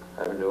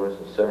 I've been doing it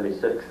since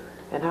 '76.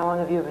 And how long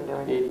have you been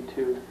doing it?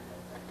 82.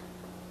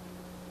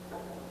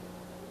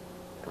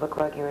 Look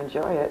like you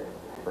enjoy it.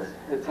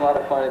 It's a lot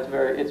of fun.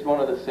 It's one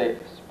of the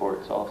safest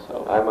sports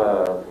also. I'm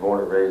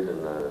born and raised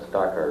in the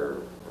stock car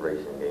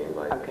racing game.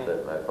 Like I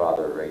said, my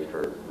father raced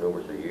for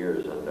numerous of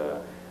years, and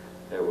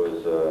it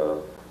was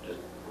just,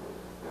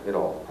 you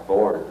know,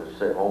 bored to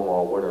sit home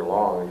all winter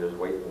long and just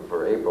waiting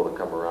for April to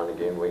come around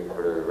again, waiting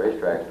for the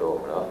racetracks to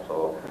open up.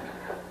 So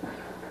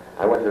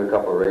I went to a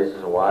couple of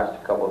races and watched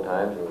a couple of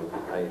times, and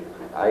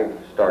I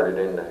started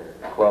in the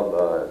club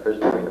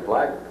officially the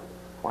flag.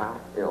 Wow.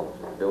 You know,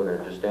 doing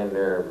it, just standing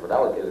there, but I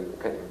was getting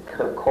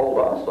kind of cold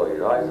also, you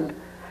know. I said,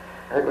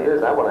 heck with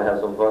this, I want to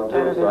have some fun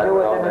too. So I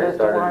went out and I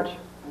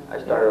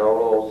started a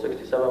old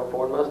 67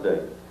 Ford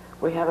Mustang.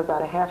 We have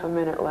about a half a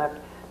minute left.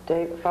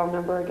 Dave, phone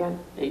number again?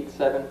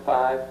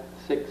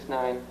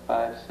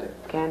 875-6956.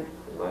 Ken?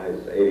 Mine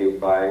is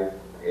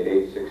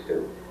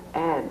 885-8862.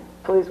 And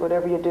please,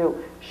 whatever you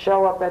do,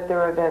 show up at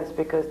their events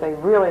because they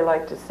really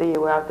like to see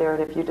you out there.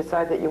 And if you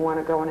decide that you want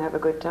to go and have a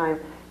good time,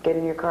 get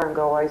in your car and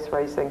go ice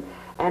racing.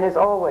 And as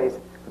always,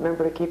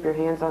 remember to keep your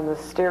hands on the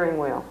steering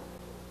wheel.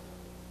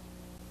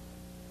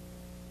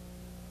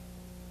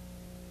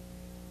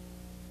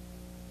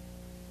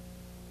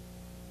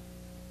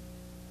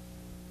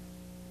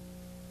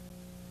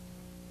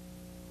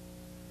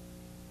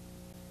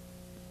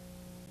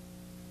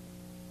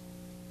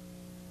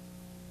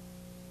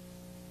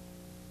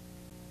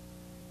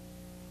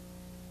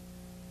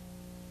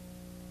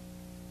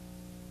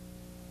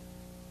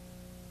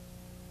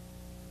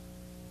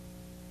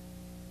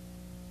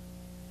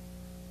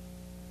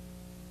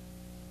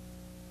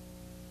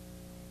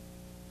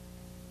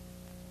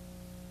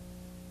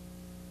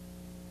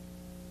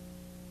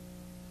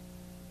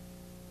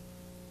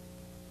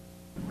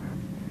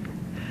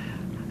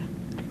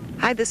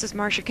 Hi, this is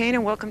Marcia Kane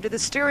and welcome to the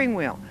steering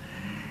wheel.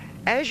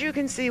 As you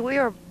can see, we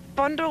are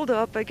bundled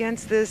up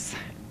against this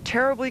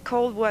terribly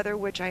cold weather,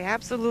 which I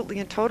absolutely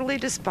and totally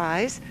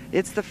despise.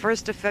 It's the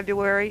 1st of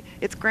February,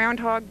 it's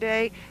Groundhog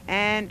Day,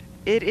 and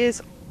it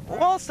is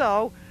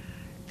also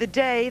the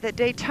day that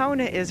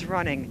Daytona is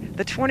running,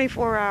 the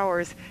 24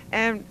 hours.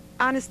 And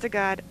honest to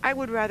God, I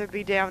would rather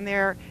be down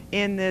there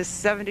in this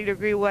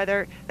 70-degree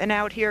weather than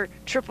out here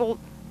triple,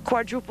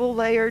 quadruple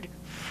layered,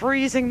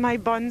 freezing my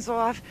buns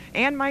off,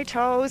 and my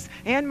toes,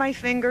 and my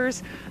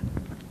fingers.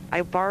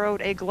 I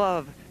borrowed a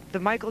glove, the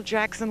Michael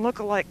Jackson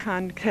look-alike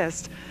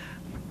contest.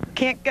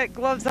 Can't get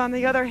gloves on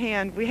the other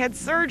hand. We had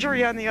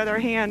surgery on the other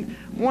hand.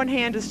 One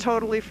hand is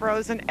totally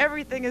frozen,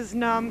 everything is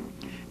numb,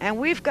 and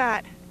we've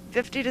got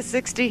 50 to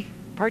 60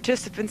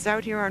 participants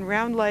out here on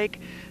Round Lake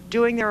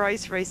doing their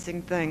ice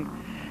racing thing.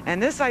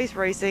 And this ice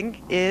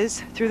racing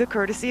is through the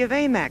courtesy of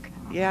AMEC,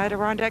 the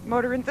Adirondack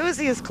Motor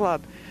Enthusiast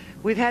Club.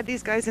 We've had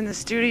these guys in the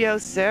studio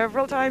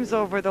several times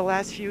over the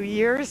last few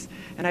years,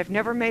 and I've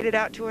never made it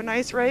out to an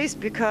ice race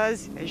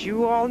because, as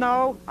you all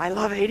know, I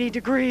love 80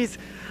 degrees.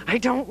 I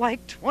don't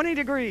like 20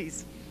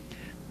 degrees.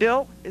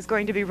 Bill is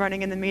going to be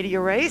running in the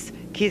media race.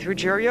 Keith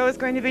Ruggiero is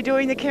going to be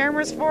doing the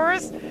cameras for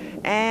us,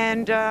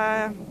 and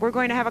we're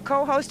going to have a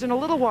co-host in a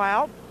little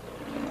while.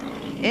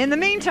 In the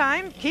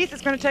meantime, Keith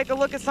is going to take a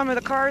look at some of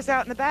the cars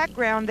out in the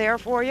background there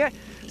for you,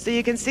 so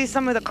you can see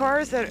some of the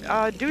cars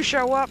that do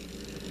show up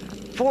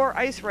for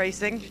ice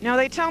racing. Now,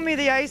 they tell me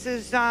the ice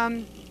is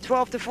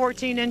 12 to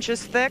 14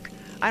 inches thick.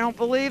 I don't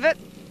believe it.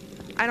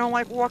 I don't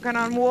like walking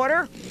on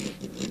water.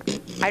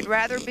 I'd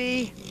rather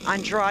be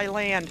on dry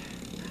land.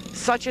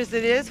 Such as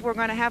it is, we're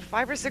going to have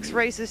 5 or 6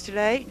 races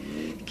today.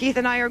 Keith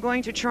and I are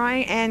going to try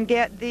and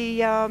get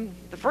the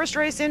first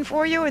race in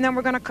for you, and then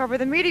we're going to cover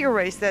the media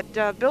race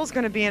that Bill's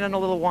going to be in a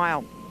little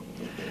while.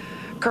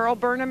 Carl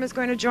Burnham is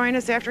going to join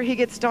us after he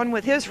gets done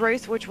with his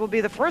race, which will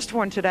be the first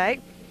one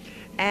today.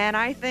 And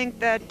I think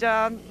that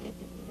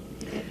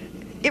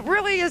it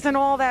really isn't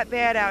all that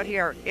bad out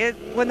here.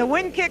 When the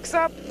wind kicks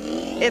up,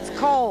 it's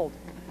cold.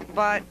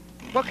 But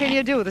what can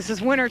you do? This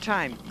is winter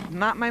time.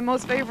 Not my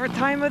most favorite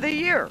time of the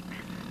year.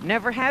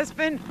 Never has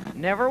been,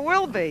 never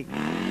will be.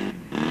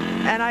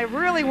 And I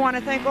really want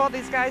to thank all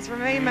these guys from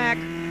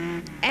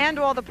AMEC and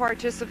all the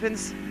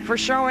participants for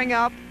showing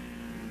up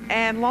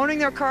and loaning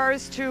their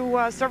cars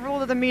to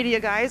several of the media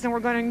guys. And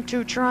we're going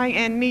to try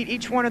and meet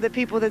each one of the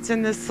people that's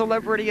in this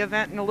celebrity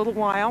event in a little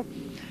while.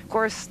 Of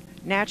course,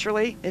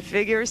 naturally, it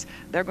figures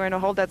they're going to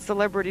hold that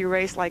celebrity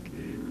race like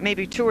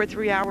maybe 2 or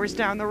 3 hours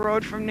down the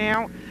road from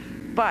now.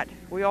 But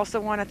we also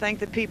want to thank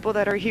the people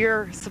that are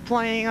here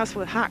supplying us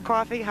with hot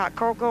coffee, hot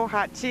cocoa,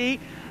 hot tea,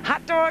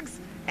 hot dogs,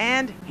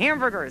 and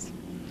hamburgers.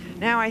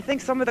 Now, I think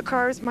some of the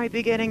cars might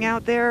be getting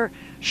out there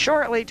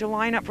shortly to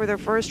line up for their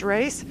first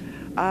race.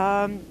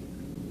 I'm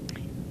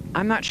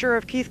not sure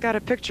if Keith got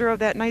a picture of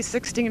that nice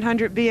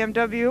 1600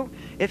 BMW.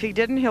 If he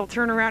didn't, he'll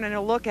turn around and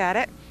he'll look at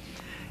it.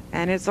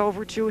 And it's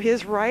over to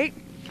his right.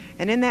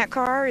 And in that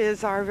car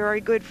is our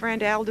very good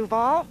friend Al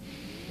Duval,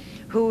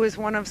 who is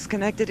one of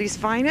Schenectady's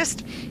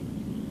finest.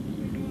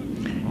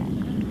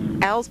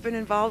 Al's been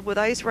involved with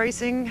ice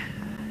racing,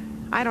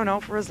 I don't know,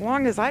 for as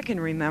long as I can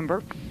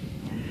remember.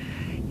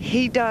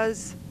 He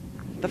does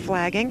the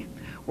flagging.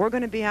 We're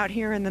going to be out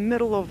here in the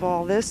middle of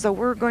all this, so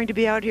we're going to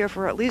be out here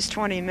for at least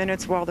 20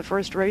 minutes while the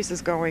first race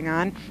is going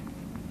on.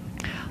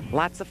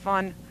 Lots of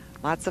fun,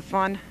 lots of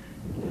fun.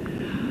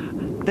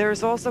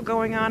 There's also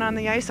going on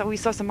the ice. We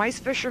saw some ice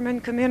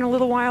fishermen come in a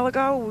little while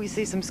ago. We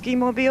see some ski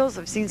mobiles.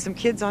 I've seen some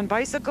kids on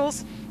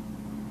bicycles.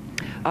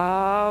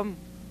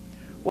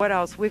 What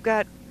else? We've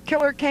got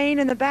Killer Kain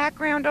in the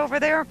background over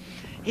there.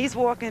 He's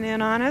walking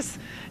in on us.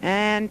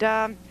 And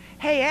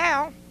hey,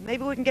 Al,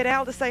 maybe we can get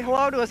Al to say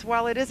hello to us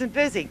while it isn't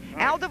busy.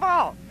 Hi. Al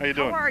Duval. How you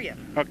doing? How are you?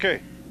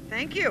 Okay.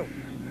 Thank you.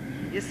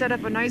 You set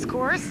up a nice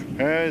course?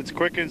 It's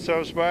quick in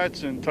some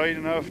spots and tight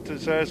enough to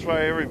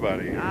satisfy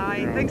everybody.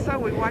 I think so.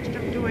 We watched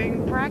him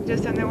doing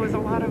practice, and there was a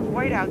lot of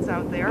whiteouts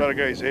out there. A lot of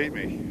guys hate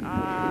me.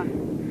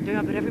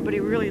 Yeah, but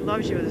everybody really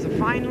loves you. There's a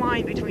fine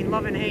line between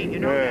love and hate, you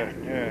know that.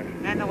 Yeah.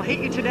 And they'll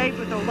hate you today,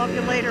 but they'll love you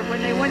later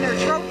when they win their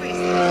trophies.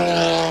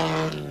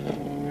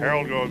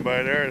 Harold going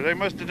by there. They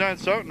must have done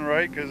something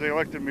right because they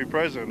elected me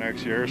president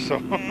next year, so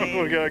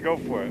we got to go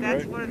for it,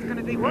 That's right? what it's going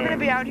to be. We're going to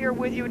be out here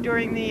with you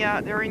during the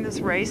during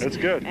this race. That's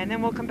good. And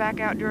then we'll come back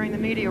out during the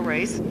media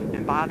race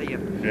and bother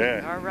you.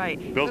 Yeah. All right.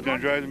 Bill's going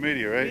to drive the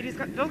media, right?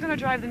 Bill's going to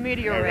drive the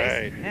media All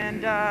race. right.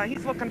 And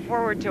he's looking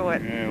forward to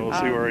it. Yeah, we'll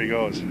see where he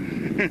goes.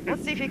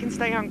 Let's see if he can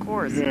stay on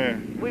course. Yeah.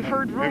 We've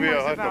heard rumors Maybe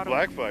I'll have about to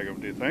black flag him,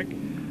 do you think?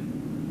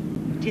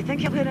 Do you think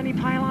he'll hit any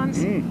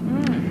pylons?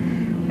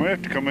 Might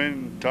have to come in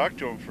and talk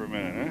to him for a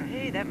minute, huh?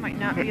 Hey, that might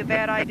not be a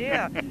bad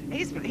idea.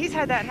 He's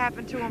had that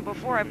happen to him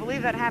before. I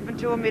believe that happened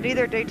to him at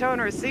either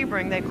Daytona or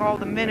Sebring. They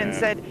called him in and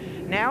said,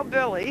 "Now,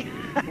 Billy."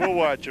 We'll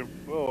watch him.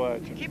 We'll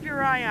watch him. Keep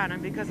your eye on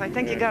him because I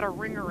think you got a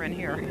ringer in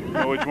here.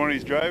 Oh, which one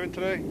he's driving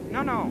today?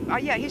 No.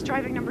 Yeah, he's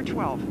driving number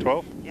 12.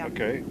 12? Yeah.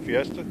 Okay.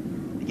 Fiesta?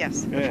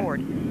 Yes, the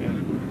Ford. Yeah.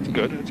 It's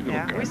good. It's a good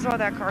car. We saw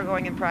that car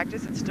going in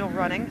practice. It's still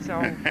running,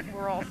 so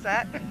we're all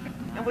set.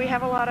 And we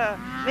have a lot of,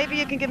 maybe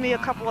you can give me a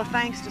couple of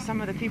thanks to some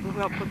of the people who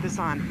helped put this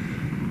on.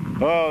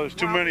 Oh, there's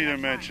too many to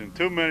mention.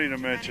 Too many to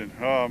mention.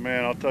 Oh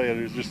man, I'll tell you,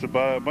 there's just a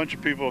bunch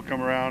of people that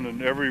come around,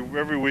 and every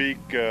week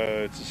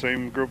it's the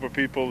same group of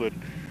people that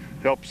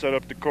help set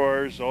up the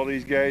cars. All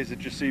these guys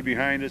that you see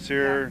behind us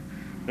here,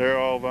 they're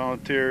all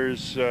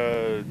volunteers.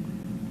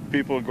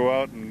 People go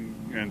out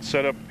and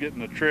set up, getting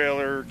the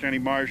trailer. Kenny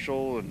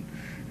Marshall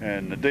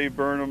and Dave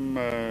Burnham.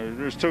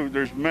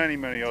 There's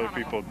many other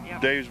people.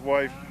 Dave's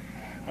wife.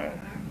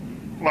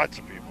 Lots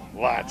of people,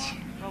 lots.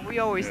 Well, we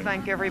always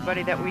thank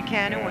everybody that we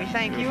can, and we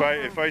thank you.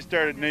 If I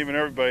started naming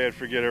everybody, I'd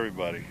forget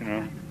everybody, you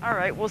know. All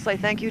right, we'll say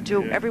thank you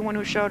to everyone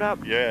who showed up.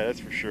 Yeah, that's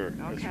for sure.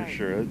 That's for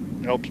sure. It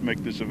helps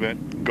make this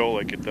event go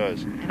like it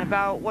does. And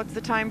about what's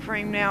the time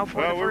frame now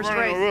for the first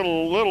race? We're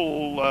running a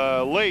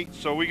little late,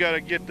 so we got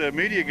to get the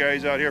media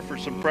guys out here for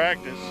some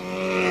practice.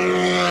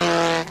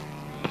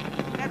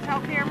 That's how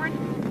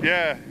Cameron.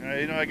 Yeah,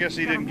 you know, I guess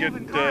he didn't get.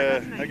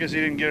 I guess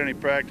he didn't get any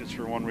practice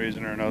for one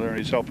reason or another, and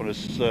he's helping us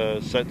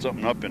set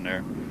something up in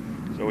there.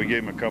 So we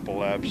gave him a couple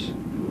laps.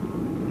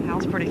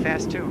 Al's pretty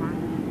fast too,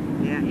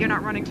 huh? Yeah. You're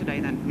not running today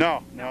then?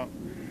 No.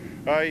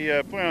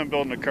 I plan on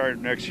building a car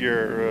next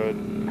year,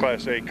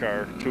 Class A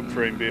car, tube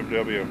frame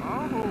BMW.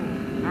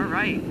 Oh. All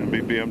right. It'll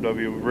be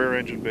BMW, rear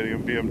engine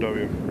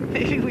BMW.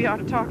 Maybe we ought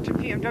to talk to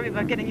BMW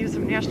about getting you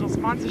some national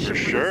sponsorship.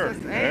 Sure. For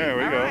this. There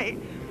we all go. Right.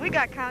 We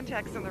got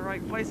contacts in the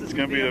right places. It's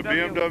going to be a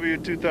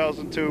BMW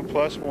 2002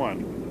 plus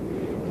one.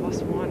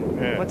 Plus one.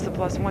 Yeah. What's the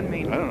plus one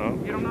mean? I don't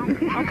know. You don't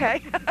know?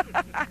 Okay.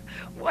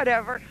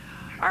 Whatever.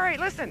 All right,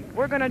 listen,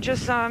 we're going to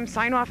just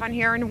sign off on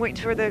here and wait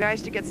for the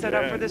guys to get set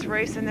up for this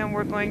race, and then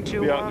we're going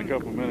to... Be out in a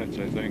couple minutes,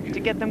 I think. To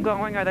get them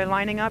going. Are they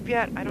lining up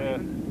yet? I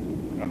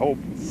don't I hope.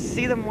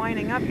 see them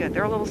lining up yet.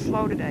 They're a little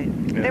slow today.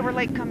 Yeah. They were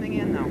late coming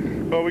in,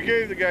 though. Well, we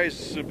gave the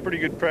guys a pretty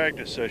good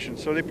practice session,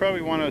 so they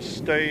probably want to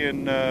stay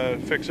and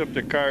fix up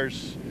their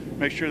cars,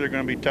 make sure they're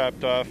going to be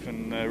topped off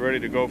and ready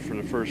to go for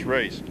the first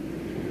race,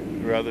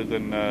 rather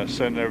than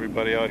send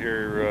everybody out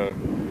here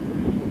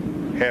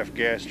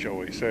half-gassed, shall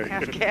we say.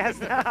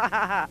 Half-gassed.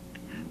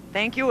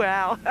 Thank you,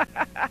 Al.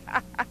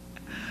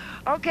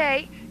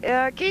 Okay,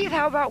 Keith,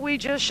 how about we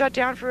just shut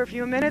down for a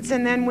few minutes,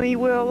 and then we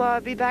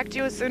will be back to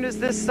you as soon as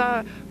this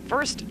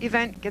first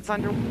event gets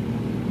under. All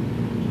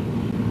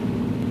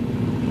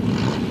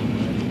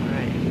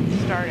right,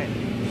 start it.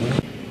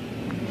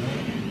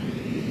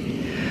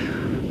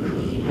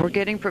 We're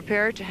getting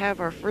prepared to have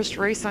our first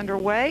race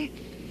underway.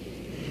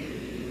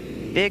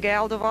 Big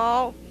Al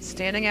Duval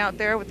standing out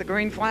there with the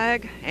green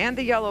flag and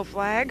the yellow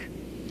flag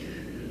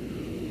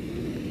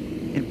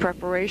in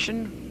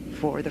preparation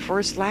for the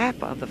first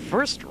lap of the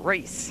first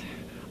race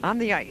on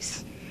the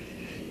ice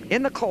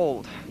in the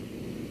cold.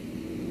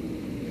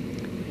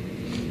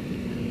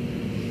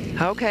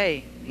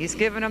 Okay, he's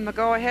giving them the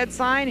go-ahead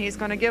sign. He's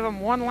going to give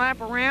them one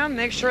lap around,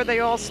 make sure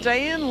they all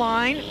stay in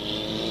line,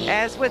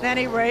 as with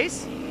any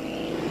race.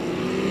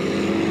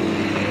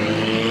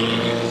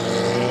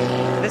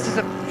 This is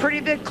a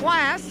pretty big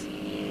class.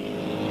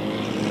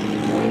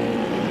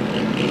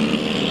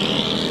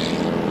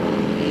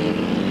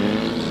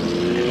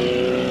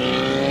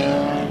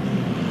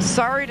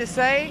 Sorry to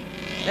say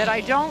that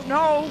I don't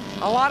know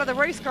a lot of the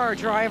race car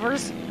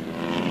drivers.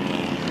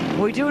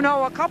 We do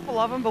know a couple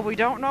of them, but we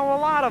don't know a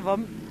lot of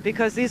them,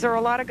 because these are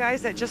a lot of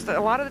guys that just a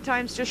lot of the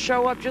times just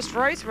show up just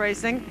for ice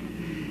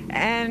racing.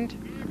 And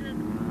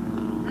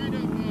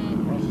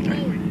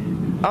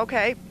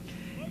okay.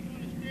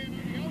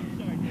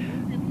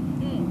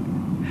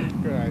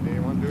 Good idea.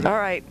 You want to do that? All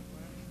right.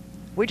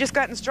 We just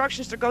got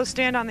instructions to go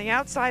stand on the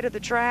outside of the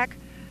track.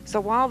 So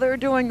while they're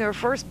doing their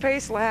first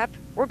pace lap,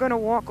 we're going to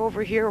walk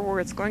over here where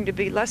it's going to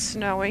be less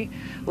snowy,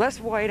 less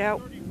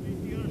whiteout.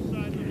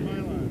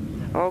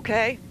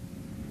 Okay.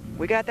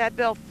 We got that,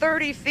 Bill.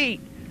 30 feet.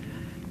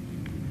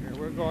 Yeah,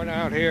 we're going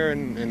out here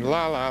in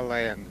La La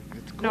Land.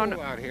 It's cool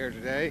out here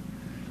today.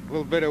 A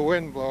little bit of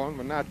wind blowing,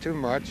 but not too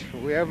much.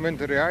 We haven't been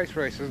to the ice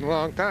races in a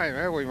long time,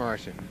 have we,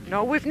 Marcia?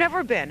 No, we've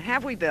never been,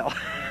 have we, Bill?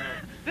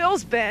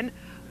 Bill's been.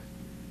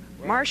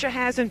 Marcia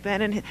hasn't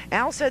been, and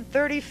Al said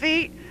 30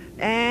 feet,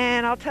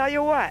 and I'll tell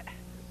you what,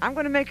 I'm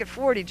going to make it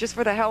 40 just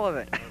for the hell of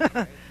it.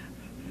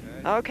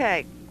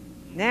 Okay,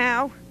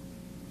 now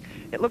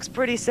it looks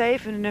pretty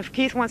safe, and if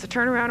Keith wants to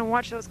turn around and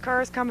watch those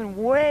cars coming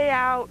way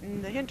out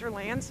in the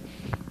hinterlands,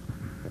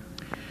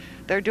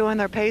 they're doing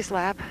their pace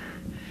lap.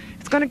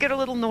 It's going to get a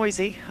little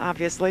noisy,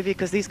 obviously,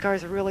 because these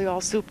cars are really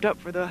all souped up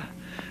for the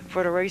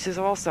races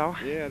also.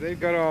 Yeah, they've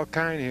got all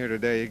kind here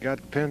today. You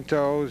got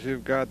Pintos,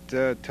 you've got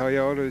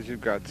Toyotas,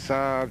 you've got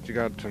Saabs, you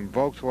got some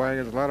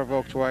Volkswagens, a lot of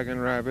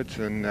Volkswagen Rabbits,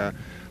 and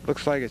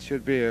looks like it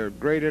should be a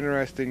great,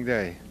 interesting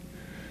day.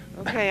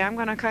 Okay, I'm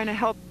going to kind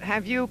of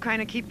have you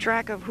kind of keep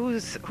track of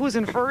who's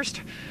in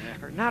first,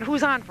 or not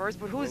who's on first,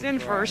 but who's in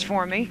first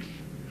for me,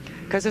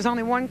 because there's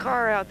only one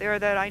car out there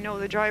that I know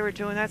the driver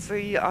to, and that's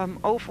the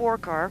 04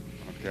 car.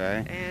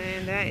 Okay.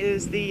 And that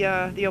is the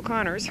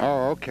O'Connors.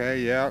 Oh, okay,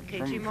 yeah.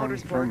 KG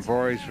From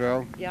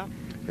Voorheesville. Yeah.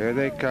 Here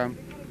they come.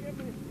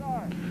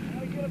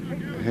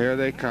 Here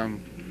they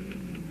come.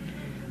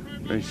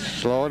 They're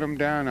slowing them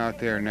down out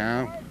there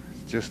now.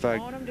 Just like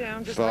Slowing them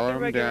down, just slowing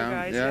like the them regular down.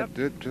 guys.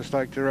 Yeah, Yep. just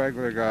like the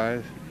regular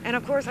guys. And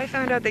of course, I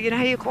found out that you know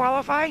how you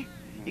qualify?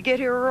 You get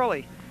here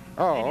early.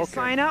 Oh, and you okay.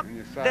 sign up. And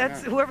you sign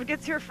That's up. whoever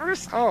gets here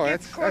first. Oh,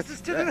 gets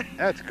closest to the.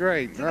 that's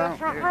great. to the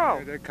front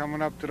row. They're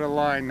coming up to the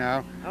line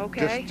now.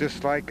 Okay.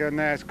 Just like a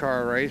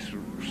NASCAR race,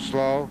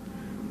 slow.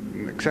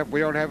 Except we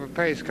don't have a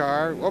pace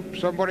car. Whoops,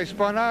 somebody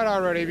spun out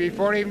already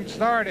before it even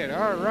started.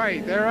 All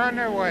right, they're on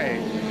their way.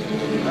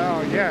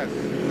 Oh, yes,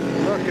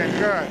 looking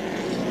good.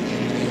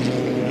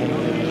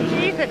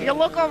 Keith, if you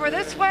look over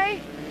this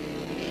way,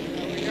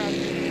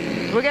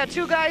 we got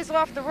two guys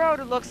off the road,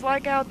 it looks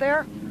like, out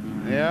there.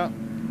 Yeah,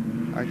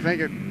 I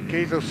think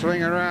Keith will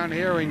swing around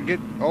here. We can get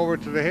over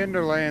to the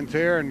hinterlands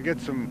here and get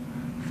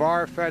some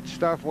far-fetched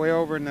stuff way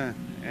over in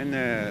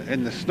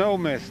the snow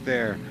mist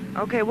there.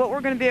 Okay, what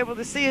we're going to be able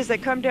to see as they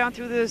come down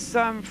through this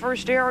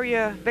first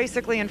area,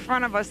 basically in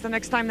front of us, the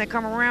next time they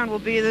come around will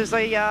be there's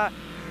a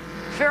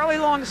fairly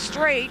long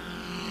straight,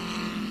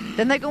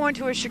 then they go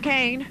into a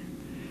chicane,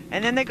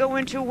 and then they go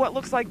into what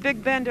looks like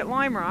Big Bend at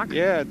Lime Rock.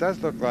 Yeah, it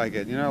does look like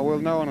it. You know, we'll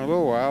know in a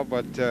little while,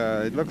 but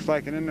it looks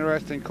like an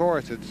interesting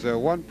course. It's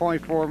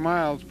 1.4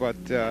 miles, but...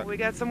 We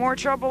got some more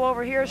trouble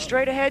over here,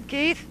 straight ahead,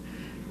 Keith,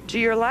 to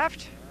your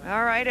left.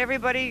 All right,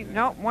 everybody.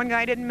 Nope, one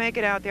guy didn't make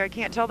it out there. I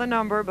can't tell the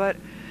number, but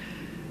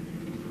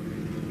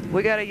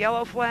we got a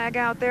yellow flag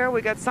out there.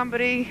 We got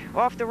somebody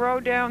off the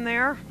road down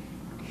there.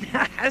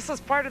 This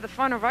is part of the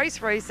fun of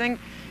ice racing,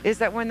 is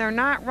that when they're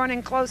not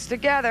running close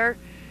together,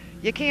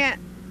 you can't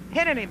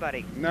hit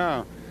anybody.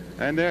 No,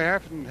 and they're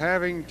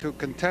having to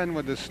contend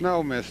with the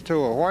snow mist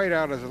too. A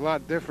whiteout is a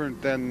lot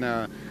different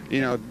than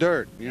you know,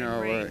 dirt, you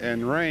know,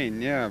 and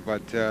rain. Yeah,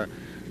 but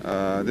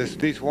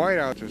these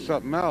whiteouts are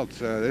something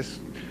else.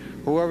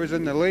 Whoever's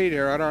in the lead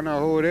here, I don't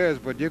know who it is,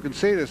 but you can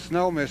see the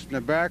snow mist in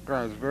the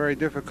background. It's very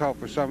difficult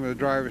for some of the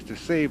drivers to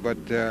see,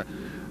 but the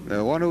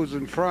one who's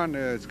in front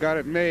has got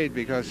it made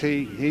because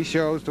he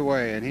shows the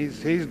way, and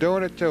he's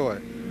doing it to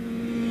it.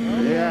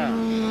 Yeah.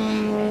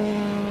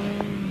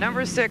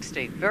 Number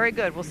 60. Very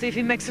good. We'll see if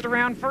he makes it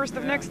around first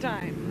of next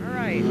time. All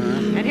right.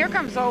 And here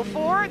comes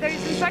 04.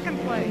 He's in second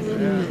place.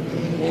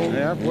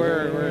 Yeah.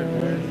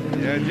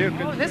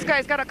 This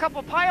guy's got a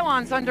couple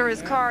pylons under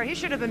his car. He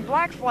should have been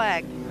black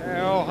flagged.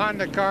 Old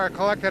Honda car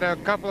collected a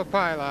couple of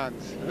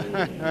pylons.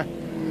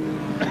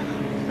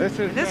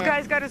 This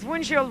guy's got his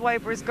windshield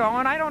wipers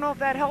going. I don't know if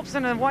that helps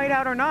in a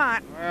whiteout or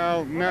not.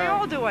 Well, no. They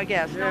all do, I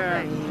guess, don't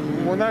they?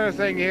 Well, another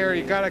thing here,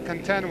 you got to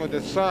contend with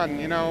the sun.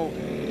 You know,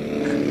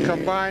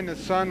 combine the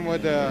sun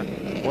with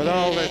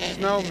all that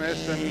snow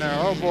mist, and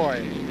oh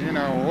boy, you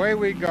know, away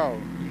we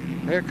go.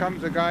 Here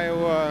comes a guy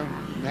who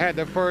had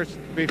the first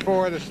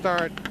before the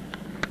start.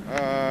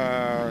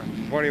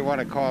 What do you want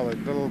to call it?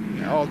 Little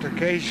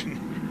altercation.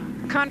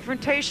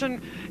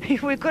 Confrontation.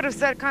 We could have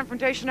said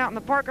confrontation out in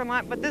the parking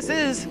lot, but this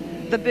is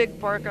the big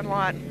parking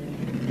lot.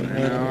 You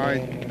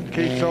know,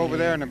 Keith's over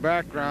there in the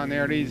background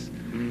there. He's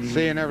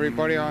seeing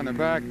everybody on the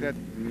back. That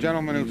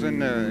gentleman who's in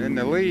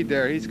the lead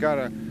there, he's got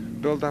to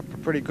build up a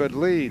pretty good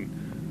lead.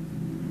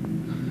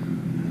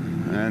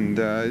 And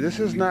this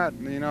is not,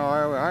 you know,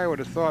 I would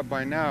have thought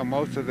by now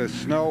most of the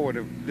snow would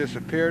have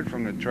disappeared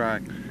from the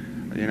track.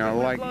 You know,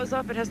 when like it blows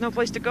up, it has no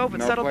place to go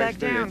but settle back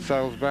down. It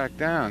settles back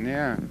down,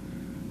 yeah.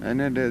 And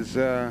it is,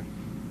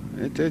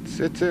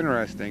 it's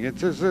interesting.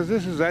 This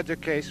is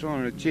educational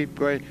and a cheap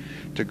way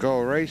to go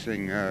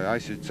racing. I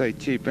should say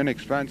cheap,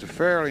 inexpensive,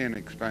 fairly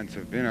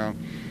inexpensive, you know.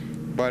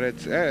 But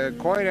it's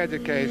quite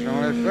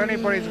educational. If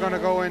anybody's going to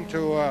go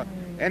into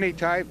any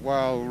type,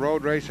 well,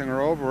 road racing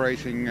or oval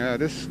racing,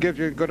 this gives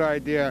you a good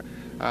idea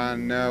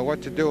on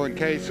what to do in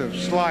case of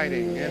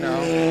sliding, you know.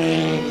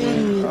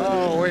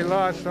 Oh, we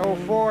lost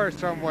 04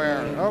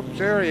 somewhere. Oh,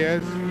 there he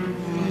is.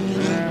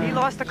 He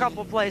lost a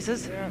couple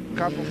places. Yeah, a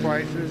couple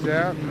places,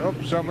 yeah. Oh,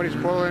 somebody's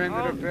pulling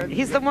into the pit.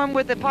 He's the one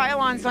with the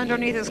pylons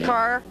underneath his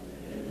car.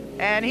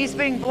 And he's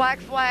being black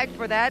flagged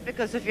for that,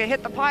 because if you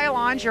hit the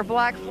pylons, you're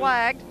black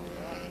flagged.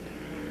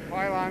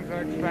 Pylons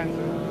are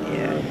expensive.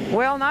 Yeah.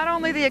 Well, not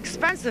only the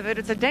expense of it,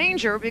 it's a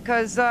danger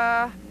because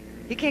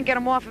he can't get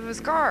them off of his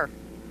car.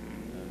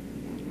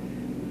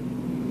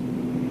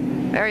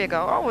 There you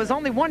go. Oh, it was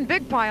only one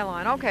big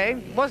pylon. Okay.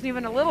 It wasn't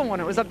even a little one.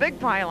 It was a big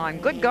pylon.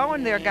 Good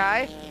going there,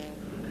 guy.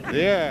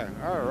 Yeah,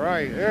 all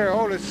right. There,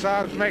 Otis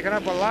Saab's making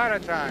up a lot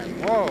of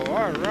time. Whoa,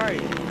 all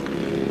right.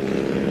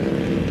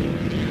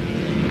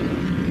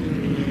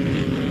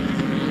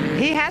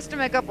 He has to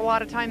make up a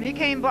lot of time. He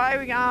came by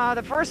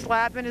the first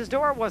lap and his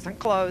door wasn't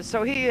closed,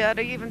 so he had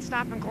to even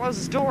stop and close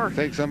his door.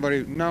 I think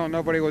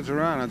nobody was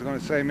around. I was going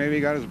to say maybe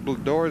he got his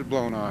doors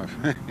blown off.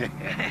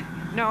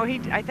 No,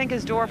 I think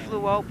his door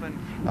flew open.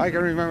 I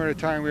can remember the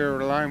time we were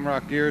at Lime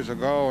Rock years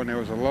ago, and there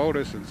was a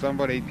Lotus, and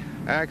somebody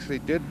actually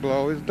did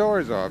blow his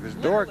doors off. His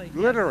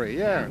literally,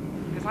 yeah.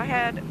 Because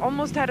I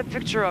almost had a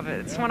picture of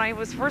it. It's when I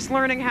was first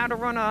learning how to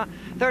run a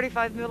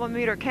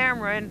 35mm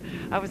camera, and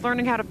I was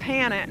learning how to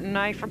pan it, and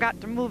I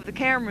forgot to move the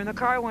camera, and the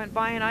car went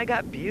by, and I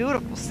got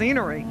beautiful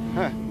scenery.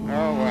 Huh.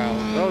 Oh,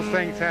 well, those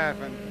things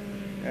happen.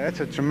 Yeah, that's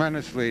a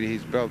tremendous lead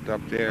he's built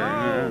up there.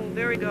 Oh,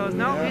 there he goes.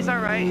 No, he's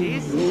all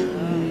right.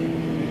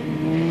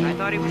 I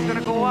thought he was going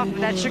to go off,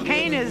 but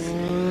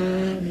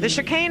the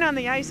chicane on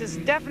the ice is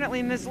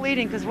definitely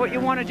misleading, because what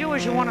you want to do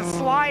is you want to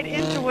slide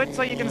into it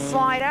so you can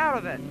slide out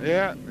of it.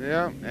 Yeah,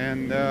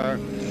 and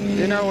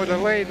you know, with a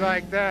lead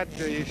like that,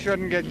 you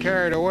shouldn't get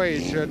carried away.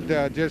 You should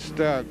just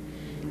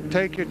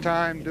take your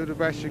time, do the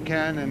best you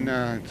can,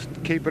 and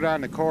keep it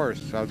on the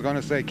course. I was going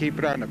to say keep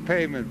it on the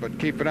pavement, but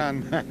keep it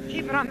on...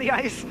 Keep it on the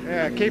ice.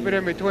 Yeah, keep it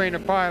in between the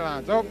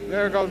pylons. Oh,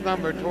 there goes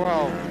number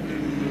 12.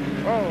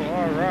 Oh,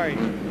 all right.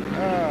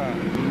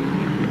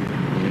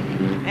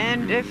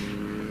 And if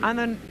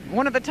on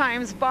one of the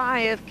times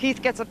if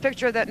Keith gets a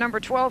picture of that number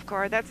 12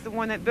 car, that's the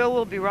one that Bill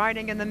will be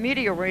riding in the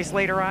media race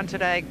later on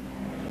today.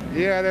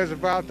 Yeah, I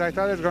thought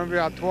there was going to be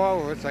about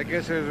 12 of us. I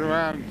guess there's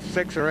around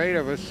 6 or 8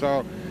 of us,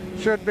 so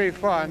should be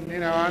fun. You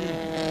know, I'm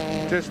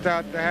just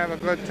out to have a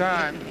good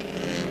time.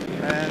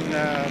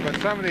 And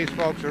but some of these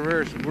folks are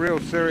real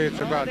serious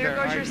about their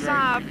there goes your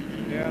Saab.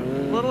 Yeah. A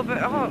little bit.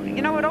 Oh,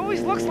 you know, it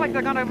always looks like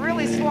they're going to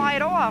really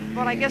slide off,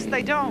 but I guess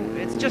they don't.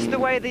 It's just the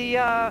way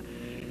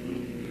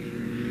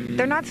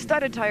they're not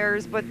studded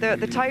tires, but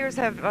the tires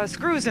have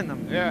screws in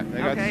them. Yeah,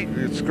 they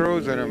got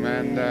screws in them,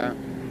 and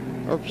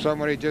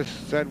somebody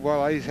just said,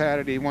 well, he's had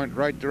it. He went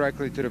right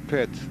directly to the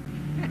pits.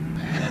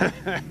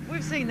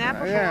 We've seen that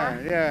before.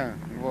 Yeah.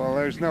 Well,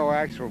 there's no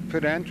actual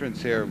pit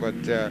entrance here, but...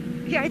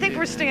 yeah, I think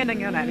we're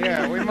standing in it.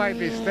 Yeah, we might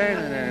be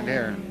standing in it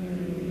here.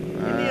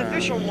 The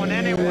official one,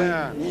 anyway.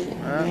 Yeah.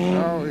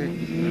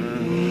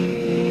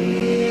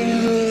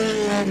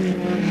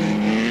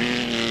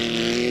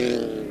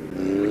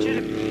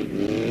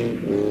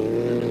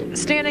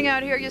 Standing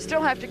out here, you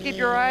still have to keep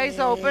your eyes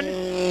open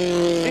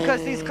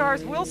because these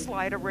cars will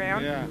slide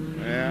around.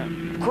 Yeah.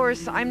 Of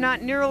course, I'm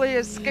not nearly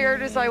as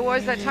scared as I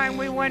was that time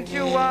we went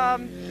to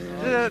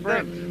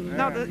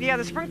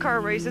the sprint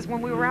car races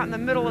when we were out in the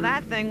middle of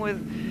that thing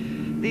with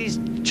these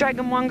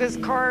gigamongous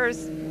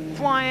cars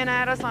flying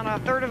at us on a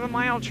third of a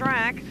mile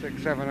track.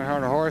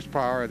 600-700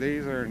 horsepower.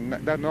 These are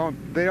they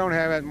don't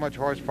have that much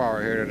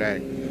horsepower here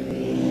today.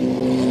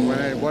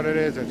 What it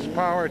is, it's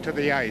power to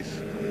the ice.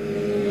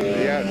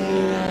 Yes.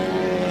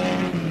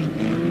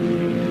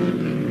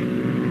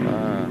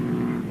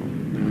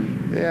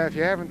 Yeah, if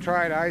you haven't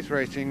tried ice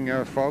racing,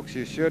 folks,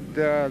 you should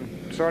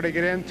sort of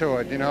get into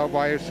it. You know,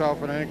 buy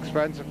yourself an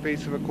inexpensive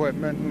piece of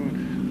equipment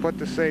and put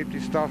the safety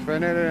stuff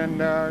in it and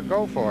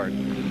go for it.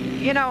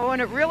 You know,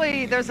 and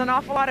there's an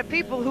awful lot of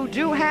people who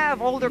do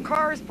have older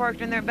cars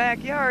parked in their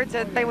backyards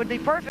that they would be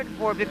perfect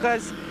for,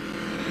 because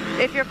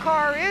if your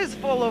car is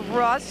full of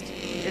rust,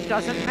 it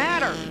doesn't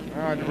matter.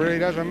 No, it really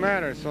doesn't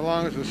matter, so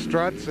long as the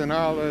struts and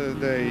all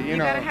you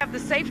know... gotta have the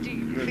safety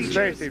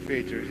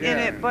features in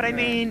it, but I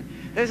mean,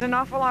 there's an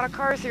awful lot of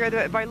cars here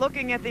that by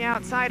looking at the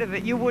outside of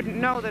it, you wouldn't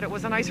know that it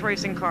was an ice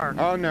racing car.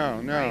 Oh, no.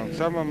 Right.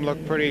 Some of them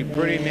look pretty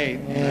neat.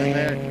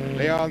 And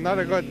they all,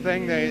 another good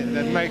thing that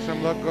makes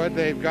them look good,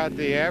 they've got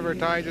the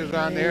advertisers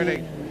on there.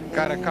 They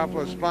got a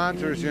couple of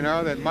sponsors, you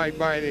know, that might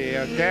buy the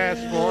gas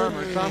for them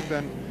or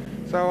something.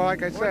 So,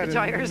 like I said... Or the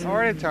tires.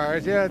 Or the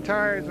tires, yeah,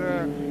 tires...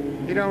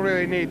 you don't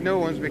really need new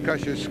ones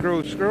because you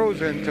screw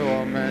screws into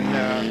them, and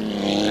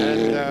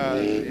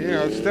you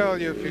know, still,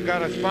 if you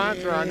got a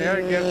sponsor on there,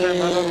 it gives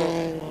them a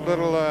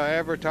little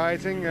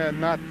advertising,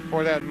 not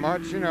for that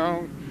much, you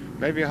know,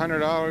 maybe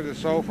 $100 or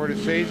so for the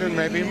season,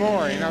 maybe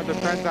more, you know,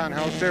 depends on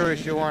how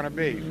serious you want to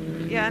be.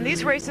 Yeah, and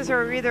these races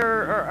are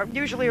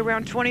usually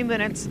around 20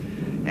 minutes,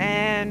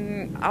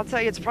 and I'll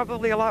tell you, it's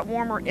probably a lot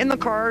warmer in the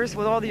cars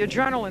with all the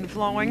adrenaline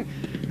flowing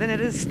than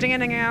it is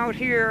standing out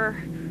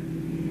here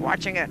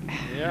watching it.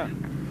 Yeah.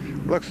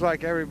 Looks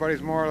like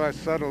everybody's more or less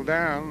settled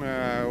down.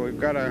 We've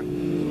got a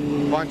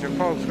bunch of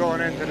folks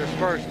going into this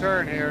first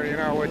turn here, you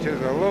know, which is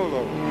a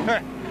Lulu.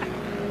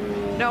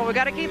 No, we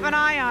got to keep an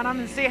eye on them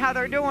and see how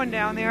they're doing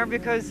down there,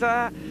 because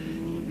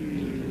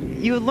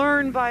you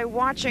learn by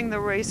watching the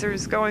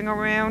racers going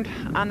around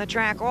on the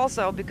track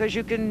also, because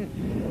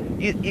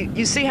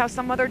you see how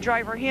some other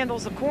driver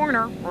handles a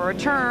corner or a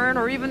turn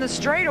or even the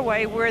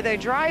straightaway where they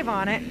drive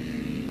on it.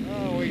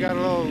 We got a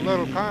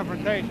little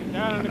confrontation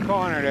down in the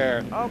corner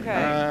there.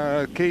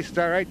 Okay. Key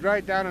start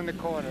right down in the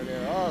corner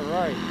there. All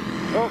right.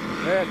 Oh,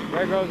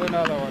 there goes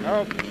another one.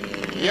 Oh,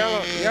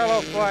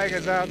 yellow flag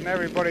is out and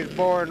everybody's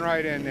boring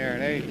right in there.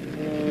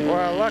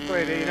 Well,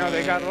 luckily, you know,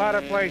 they got a lot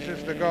of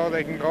places to go.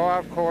 They can go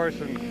off course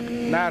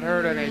and not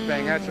hurt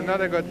anything. That's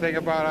another good thing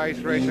about ice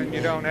racing.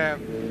 You don't have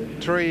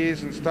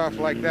trees and stuff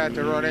like that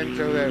to run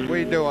into that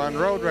we do on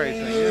road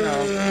racing, you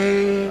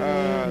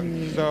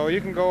know. So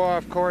you can go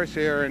off course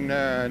here and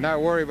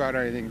not worry about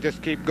anything.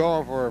 Just keep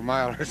going for a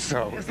mile or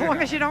so. As long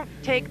as you don't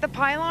take the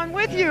pylon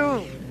with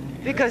you,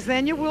 because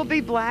then you will be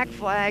black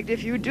flagged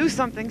if you do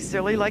something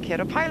silly like hit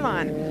a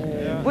pylon,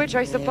 which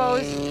I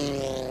suppose...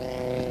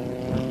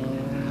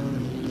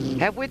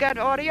 Have we got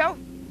audio?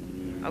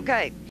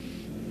 Okay,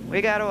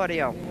 we got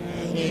audio.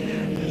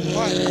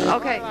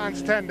 Okay.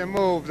 Pylons tend to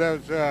move.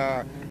 Those,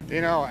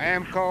 you know,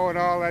 AMCO and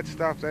all that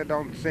stuff, they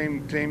don't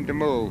seem to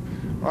move.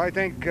 Well, I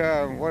think,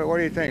 what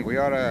do you think? We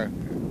ought to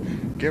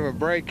give a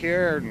break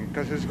here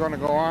because it's going to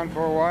go on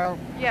for a while?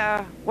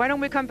 Yeah. Why don't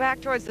we come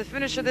back towards the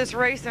finish of this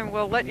race and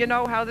we'll let you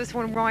know how this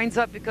one winds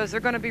up, because they're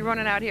going to be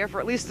running out here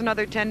for at least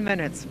another 10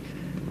 minutes.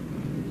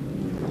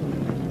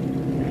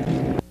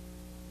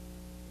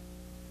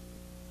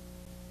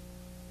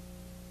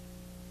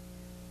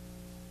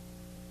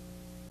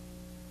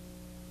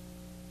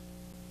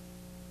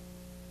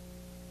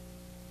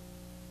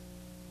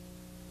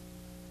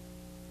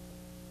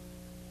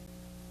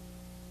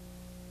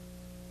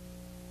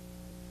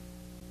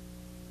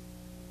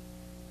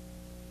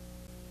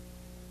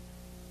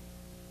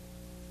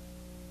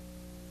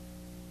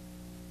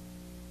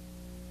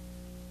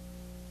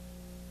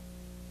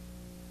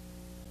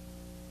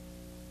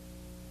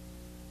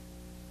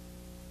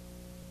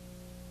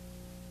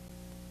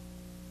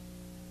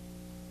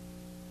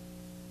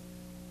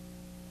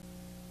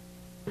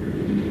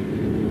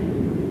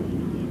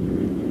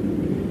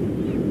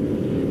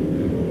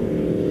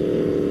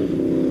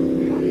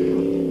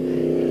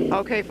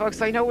 Okay,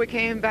 folks, I know we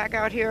came back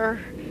out here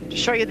to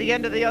show you the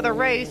end of the other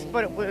race,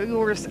 but we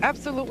were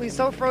absolutely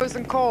so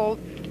frozen cold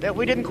that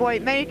we didn't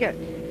quite make it.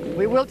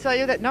 We will tell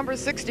you that number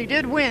 60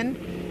 did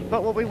win,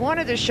 but what we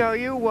wanted to show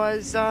you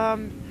was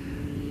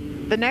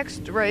the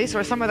next race,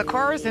 or some of the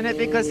cars in it,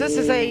 because this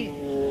is a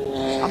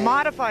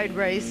modified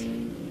race.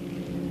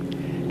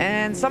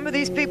 And some of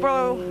these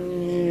people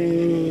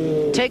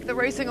take the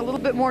racing a little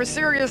bit more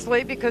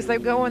seriously because they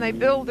go and they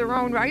build their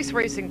own ice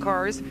racing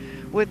cars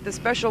with the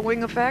special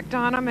wing effect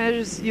on them,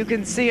 as you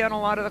can see on a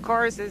lot of the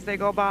cars as they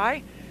go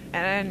by.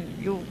 And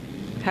you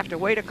have to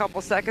wait a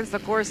couple seconds. The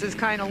course is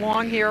kind of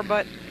long here,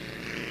 but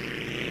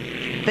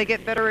they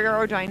get better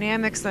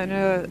aerodynamics than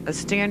a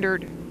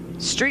standard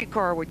street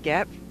car would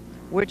get,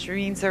 which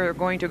means they're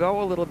going to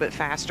go a little bit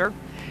faster.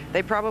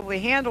 They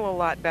probably handle a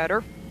lot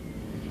better.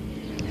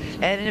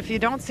 And if you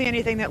don't see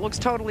anything that looks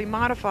totally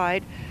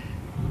modified,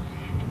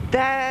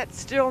 that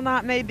still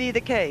not may be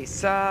the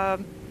case.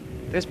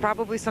 There's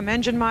probably some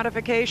engine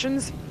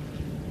modifications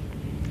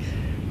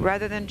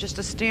rather than just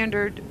a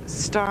standard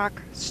stock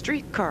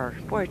street car.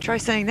 Boy, try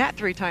saying that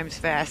 3 times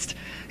fast.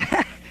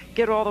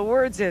 Get all the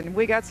words in.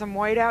 We got some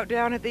white out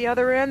down at the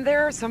other end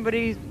there,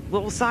 somebody a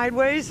little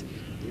sideways.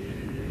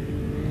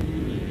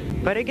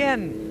 But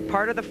again,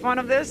 part of the fun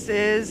of this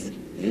is,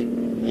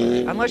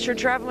 unless you're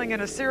traveling in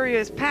a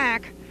serious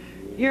pack,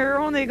 you're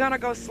only going to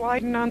go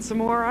sliding on some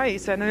more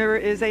ice, and there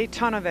is a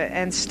ton of it,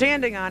 and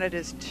standing on it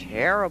is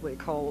terribly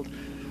cold.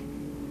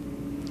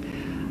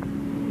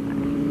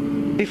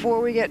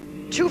 Before we get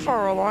too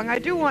far along, I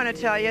do want to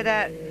tell you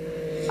that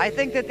I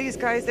think that these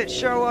guys that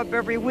show up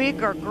every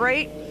week are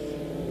great.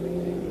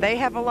 They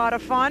have a lot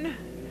of fun.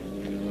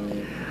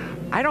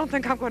 I don't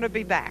think I'm going to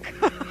be back.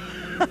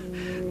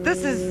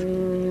 This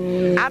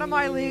is out of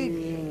my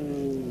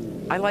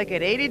league. I like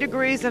it 80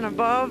 degrees and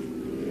above.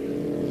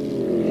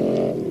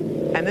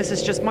 And this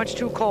is just much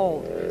too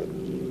cold.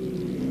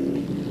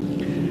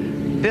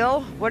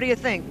 Bill, what do you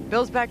think?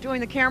 Bill's back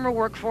doing the camera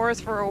work for us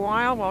for a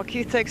while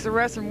Keith takes a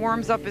rest and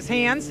warms up his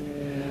hands.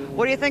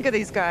 What do you think of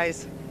these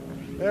guys?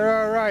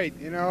 They're all right.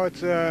 You know,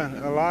 it's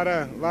a lot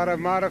of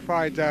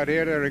modifieds out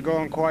here that are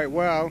going quite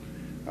well.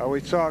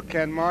 We saw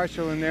Ken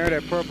Marshall in there.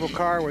 That purple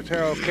car was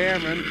Harold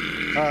Cameron.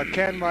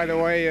 Ken, by the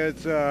way, is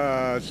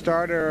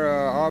starter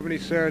Albany,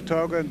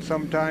 Saratoga, and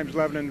sometimes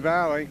Lebanon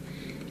Valley.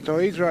 So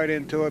he's right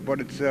into it, but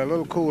it's a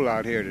little cool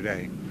out here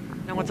today.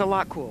 No, it's a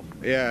lot cool.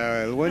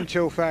 Yeah, the wind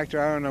chill factor,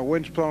 I don't know,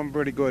 wind's blowing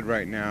pretty good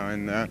right now,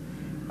 and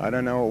I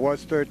don't know, it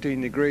was 13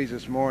 degrees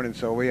this morning,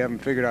 so we haven't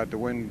figured out the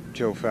wind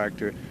chill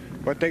factor.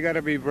 But they got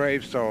to be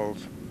brave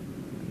souls.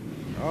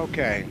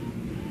 Okay.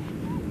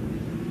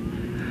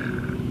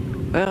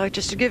 Well,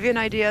 just to give you an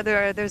idea,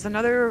 there's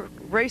another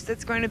race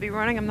that's going to be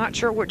running. I'm not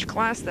sure which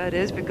class that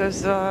is,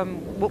 because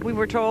what we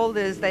were told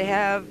is they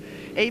have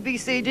A, B,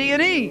 C, D,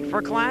 and E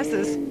for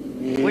classes,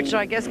 which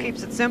I guess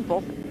keeps it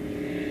simple.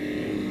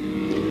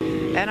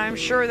 And I'm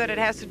sure that it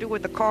has to do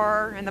with the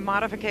car and the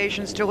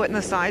modifications to it and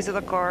the size of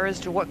the car as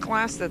to what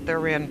class that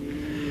they're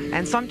in.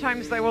 And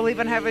sometimes they will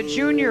even have a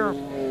junior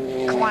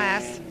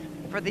class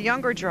for the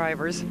younger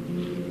drivers.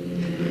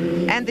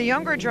 And the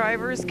younger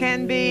drivers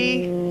can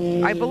be,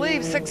 I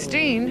believe,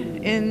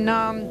 16 in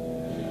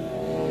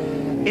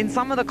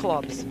some of the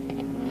clubs.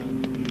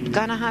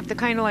 Gonna have to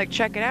kind of like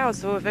check it out.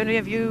 So if any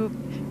of you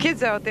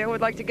kids out there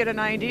would like to get an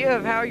idea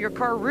of how your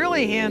car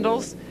really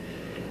handles,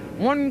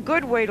 one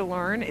good way to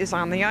learn is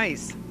on the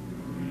ice,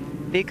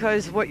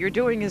 because what you're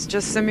doing is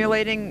just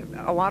simulating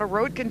a lot of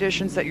road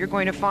conditions that you're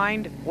going to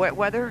find: wet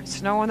weather,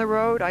 snow on the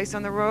road, ice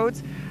on the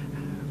roads,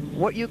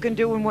 what you can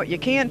do and what you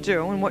can't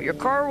do, and what your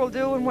car will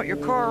do and what your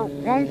car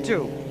won't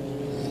do.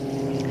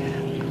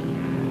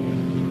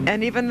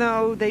 And even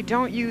though they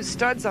don't use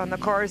studs on the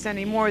cars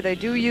anymore, they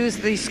do use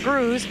the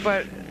screws,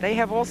 but they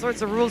have all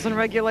sorts of rules and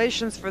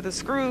regulations for the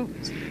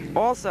screws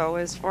also,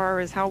 as far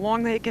as how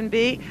long they can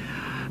be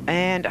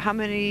and how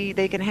many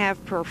they can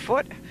have per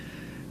foot.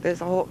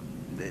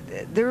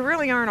 There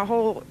really aren't a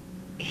whole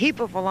heap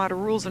of a lot of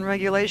rules and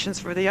regulations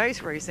for the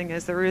ice racing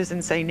as there is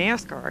in, say,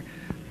 NASCAR,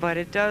 but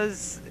it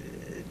does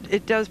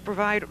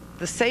provide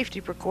the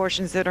safety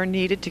precautions that are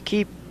needed to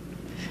keep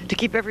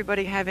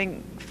everybody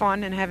having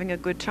fun and having a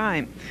good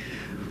time,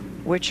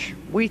 which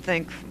we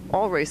think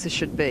all races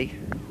should be.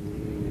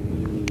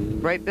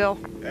 Right, Bill?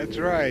 That's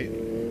right.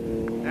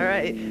 All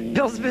right.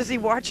 Bill's busy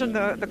watching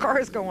the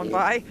cars going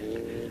by.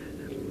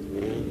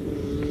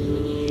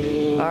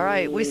 All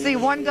right. We see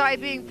one guy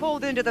being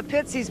pulled into the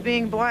pits. He's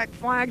being black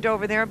flagged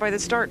over there by the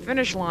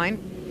start-finish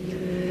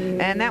line.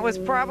 And that was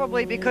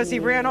probably because he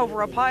ran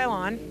over a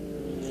pylon.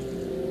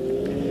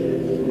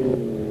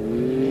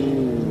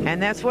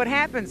 And that's what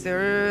happens.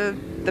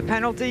 The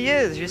penalty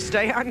is you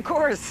stay on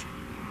course.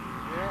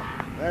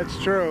 Yeah,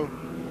 that's true.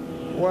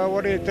 Well,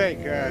 what do you think?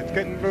 It's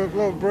getting a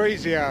little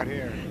breezy out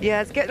here.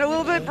 Yeah, it's getting a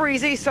little bit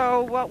breezy,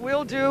 so what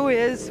we'll do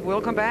is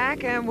we'll come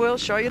back and we'll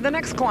show you the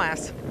next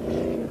class.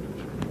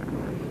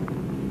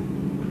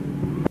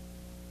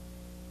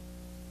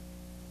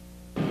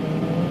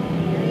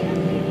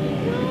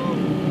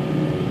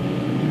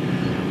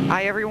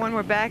 Hi everyone,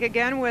 we're back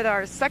again with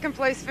our second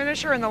place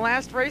finisher in the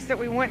last race that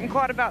we went and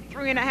caught about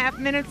 3.5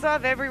 minutes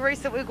of. Every race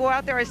that we go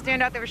out there, I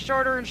stand out there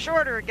shorter and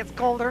shorter. It gets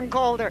colder and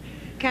colder.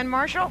 Ken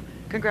Marshall,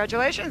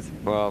 congratulations.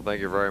 Well,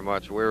 thank you very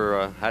much. We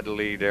had the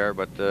lead there,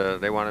 but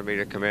they wanted me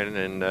to come in,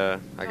 and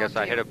I guess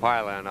I hit a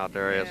pylon out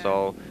there. Yeah.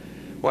 So,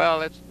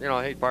 well, it's, you know,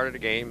 I hate part of the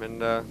game,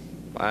 and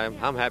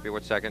I'm happy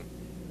with second.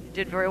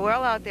 Did very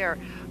well out there.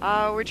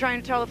 We're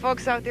trying to tell the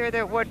folks out there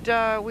that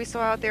what we saw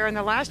out there in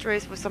the last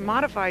race was some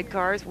modified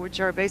cars, which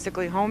are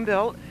basically home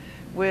built,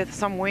 with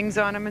some wings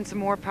on them and some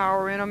more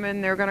power in them,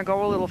 and they're going to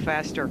go a little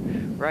faster,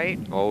 right?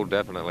 Oh,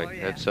 definitely. Oh,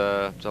 yeah. It's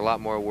a lot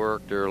more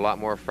work. They're a lot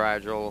more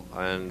fragile,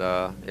 and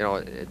you know,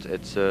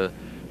 it's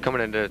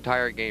coming into the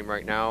tire game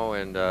right now,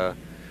 and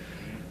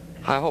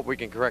I hope we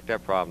can correct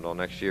that problem though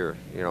next year.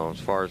 You know, as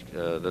far as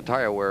the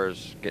tire wear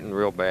is getting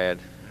real bad.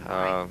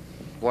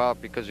 Well,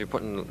 because you're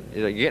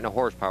getting a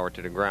horsepower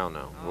to the ground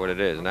now, what it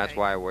is, and that's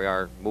why we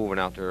are moving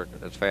out there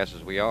as fast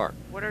as we are.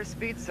 What are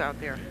speeds out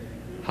there?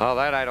 Oh,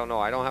 that I don't know.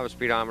 I don't have a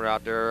speedometer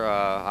out there.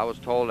 I was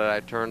told that I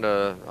turned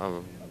the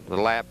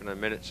lap in a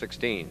minute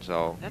 16,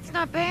 so. That's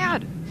not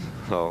bad.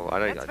 So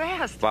That's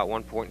fast. About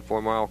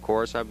 1.4 mile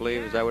course, I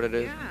believe. Yeah, is that what it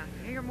is?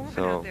 Yeah, you're moving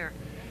So, out there.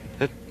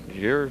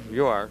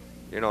 You are.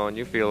 You know, and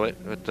you feel it,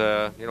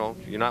 but you know,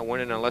 you're not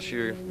winning unless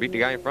you beat the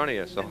guy in front of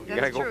you. So you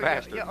gotta go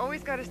faster. You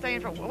always got to stay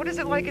in front. What is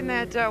it like in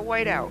that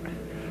whiteout?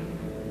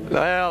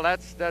 Well,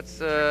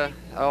 that's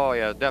oh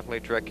yeah,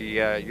 definitely tricky.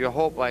 You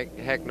hope like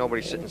heck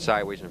nobody's sitting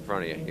sideways in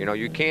front of you. You know,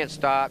 you can't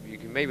stop. You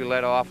can maybe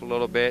let off a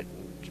little bit.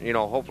 You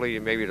know, hopefully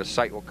maybe the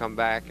sight will come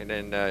back, and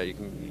then you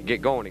can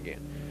get going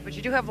again. But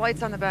you do have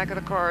lights on the back of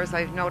the cars.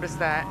 I've noticed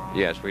that.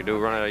 Yes, we do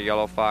run a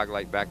yellow fog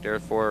light back there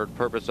for the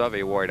purpose of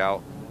a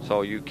whiteout.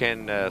 So you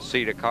can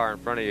see the car in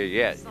front of you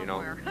yet,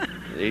 Somewhere. you know.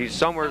 He's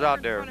somewhere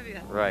out there. In front of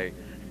you. Right.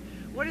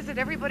 What is it?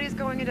 Everybody's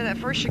going into that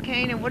first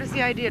chicane, and what is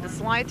the idea? To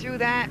slide through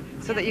that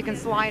so that you can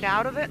slide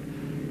out of it?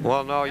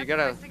 Well, no, you That's what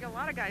I gotta. think a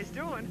lot of guys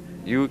doing.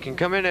 You can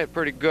come in it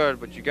pretty good,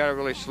 but you gotta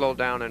really slow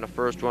down in the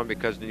first one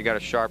because then you got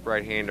a sharp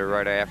right-hander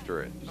right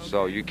after it.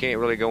 So you can't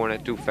really go in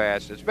it too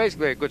fast. It's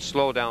basically a good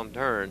slow down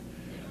turn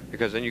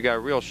because then you got a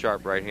real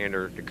sharp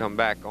right-hander to come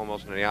back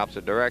almost in the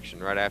opposite direction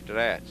right after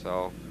that.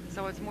 So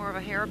it's more of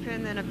a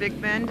hairpin than a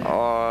big bend?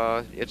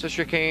 it's a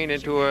chicane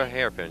into a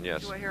hairpin,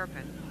 yes. Into a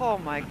hairpin. Oh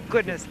my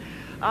goodness.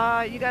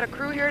 You got a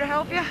crew here to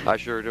help you? I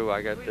sure do.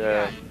 I got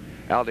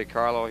Al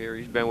DiCarlo here.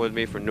 He's been with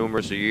me for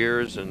numerous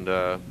years, and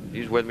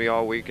he's with me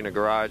all week in the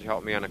garage,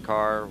 helped me on the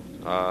car.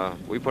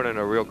 We put in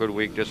a real good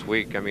week this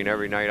week. I mean,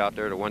 every night out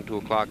there to 1, 2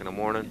 o'clock in the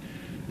morning.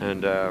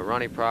 And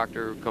Ronnie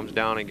Proctor comes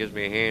down and gives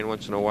me a hand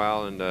once in a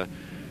while. And of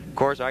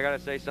course, I got to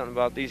say something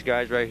about these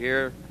guys right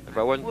here. If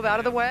I wasn't, Move out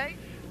of the way.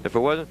 If it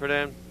wasn't for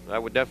them, I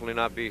would definitely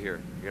not be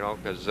here. You know,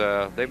 because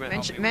they've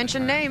been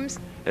Mention names.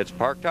 It's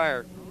Park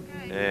Tire.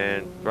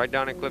 And right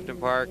down in Clifton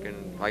Park,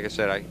 and like I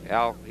said,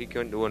 Al, he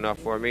couldn't do enough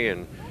for me,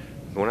 and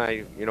when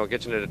I, you know,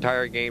 gets into the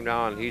tire game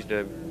now, and he's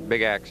the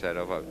big asset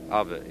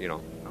of it, you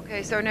know.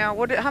 Okay, so now,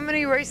 how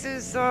many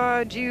races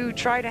do you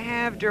try to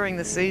have during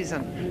the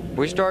season?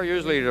 We start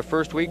usually the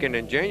first weekend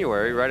in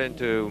January, right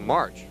into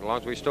March, as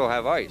long as we still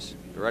have ice.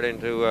 Right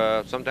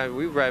into, sometimes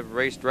we've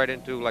raced right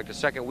into like the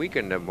second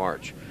weekend of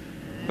March.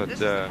 But, this is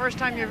the first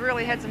time you've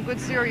really had some good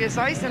serious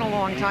ice in a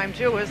long time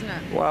too, isn't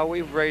it? Well,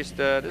 we've raced,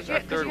 this is our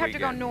third weekend. You have to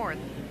go north.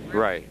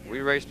 Right. We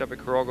raced up at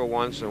Caroga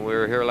once, and we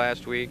were here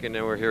last week, and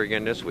then we're here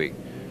again this week.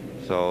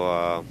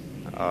 So,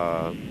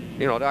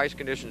 you know, the ice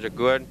conditions are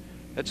good.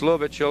 It's a little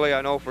bit chilly,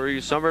 I know, for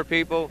you summer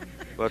people,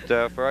 but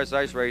for us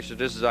ice racers,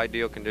 this is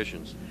ideal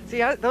conditions.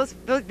 See,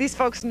 these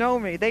folks know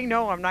me. They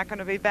know I'm not going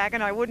to be back,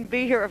 and I wouldn't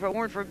be here if it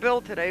weren't for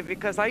Bill today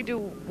because I do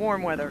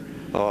warm weather.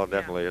 Oh,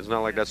 definitely. Yeah. It's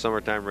not like that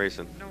summertime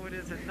racing. No, it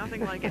isn't.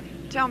 Nothing like it.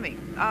 Tell me,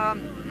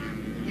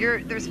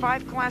 there's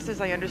 5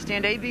 classes, I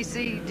understand, A, B,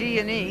 C, D,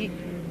 and E,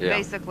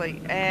 basically.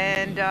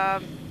 And,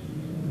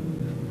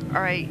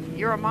 all right,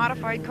 you're a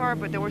modified car,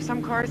 but there were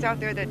some cars out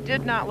there that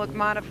did not look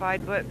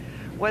modified, but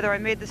whether I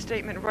made the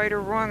statement right or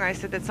wrong, I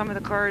said that some of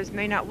the cars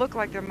may not look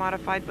like they're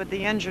modified, but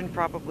the engine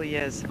probably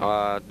is.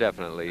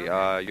 Definitely.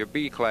 Okay. Your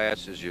B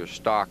class is your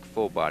stock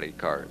full-body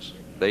cars.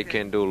 They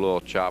can do a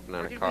little chopping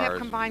on the cars. Do you have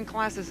combined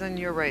classes in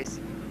your race?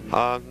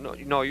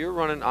 No, you're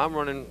running. I'm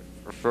running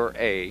for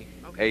A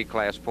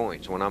class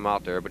points when I'm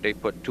out there, but they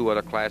put 2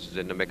 other classes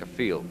in to make a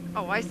field.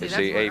 Oh, I see. You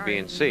see, A, B,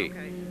 and C.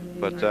 Okay.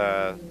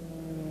 But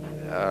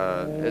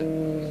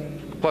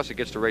plus it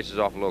gets the races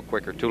off a little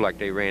quicker too, like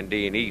they ran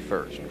D and E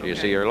first. You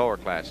see your lower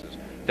classes.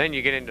 Then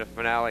you get into the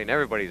finale and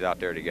everybody's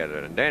out there together,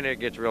 and then it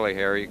gets really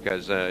hairy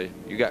because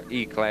you got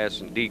E class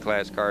and D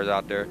class cars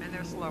out there. And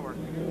they're slower.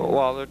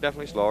 Well, they're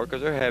definitely slower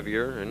because they're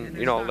heavier and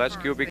you know, less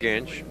cubic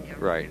inch. Yeah.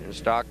 Right, and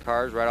stock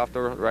cars right off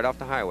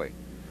the highway.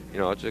 You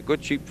know, it's a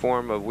good cheap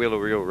form of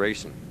wheel-to-wheel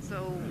racing.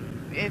 So,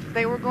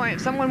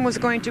 if someone was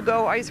going to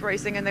go ice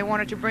racing and they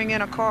wanted to bring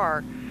in a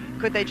car,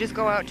 could they just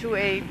go out to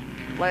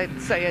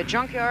let's say a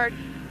junkyard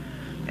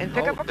and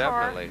pick up a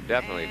car?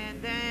 Definitely.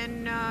 And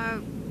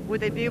then would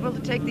they be able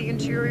to take the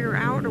interior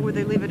out, or would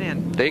they leave it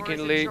in? They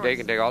can leave. They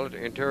can take all the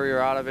interior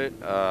out of it.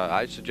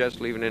 I suggest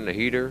leaving in the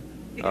heater,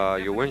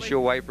 your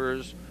windshield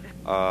wipers.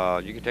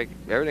 You can take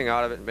everything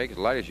out of it and make it as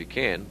light as you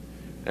can,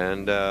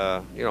 and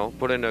you know,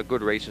 put in a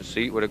good racing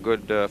seat with a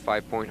good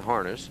 5-point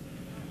harness.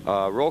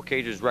 Roll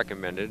cage is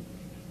recommended,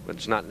 but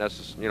it's not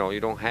necessary. You know, you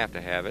don't have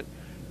to have it.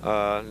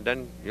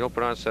 Then you know,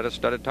 put on a set of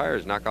studded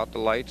tires. Knock out the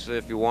lights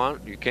if you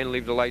want. You can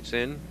leave the lights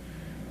in.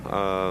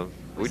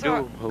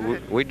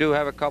 We do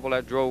have a couple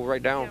that drove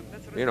right down, Yeah,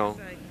 that's what I you was know,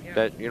 gonna say, yeah.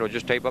 that, you know,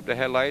 just tape up the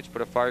headlights,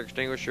 put a fire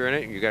extinguisher in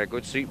it, you got a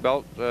good seat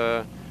belt,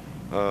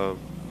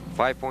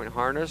 5-point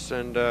harness,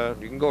 and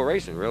you can go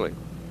racing, really.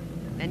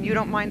 And you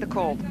don't mind the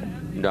cold?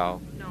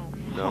 No. No.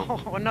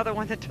 No. Another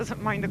one that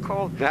doesn't mind the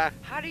cold. Nah.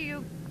 How do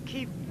you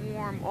keep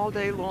warm all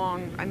day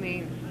long? I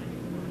mean,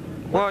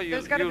 Well,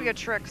 there's got to be a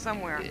trick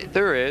somewhere.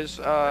 There is.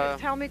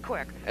 Tell me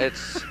quick.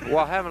 It's,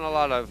 well, having a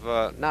lot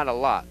of, not a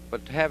lot,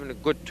 but having a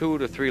good 2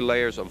 to 3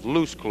 layers of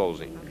loose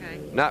closing. Okay.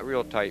 Not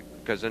real tight,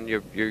 because then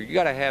you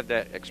got to have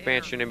that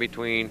expansion in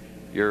between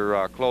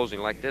your closing.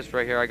 Like this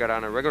right here, I got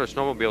on a regular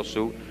snowmobile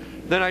suit.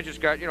 Then I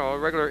just got, you know, a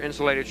regular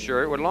insulated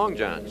shirt with long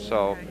johns.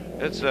 So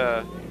it's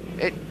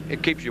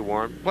it keeps you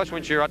warm. Plus,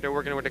 once you're out there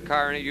working with the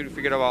car and you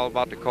forget all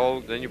about the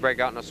cold, then you break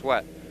out in a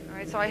sweat. All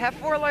right, so I have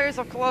 4 layers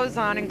of clothes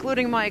on,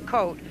 including my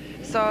coat.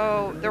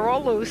 So they're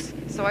all loose,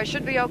 so I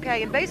should be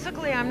okay. And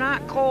basically, I'm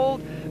not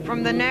cold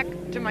from the neck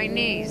to my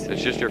knees.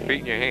 It's just your feet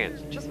and your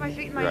hands. Just my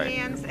feet and my Right.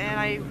 hands, and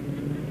I,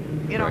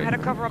 you know, had to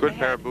cover up Good the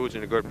pair head. of boots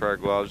and a good pair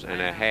of gloves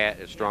and a hat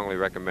is strongly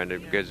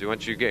recommended, because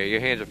once you get your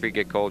hands and feet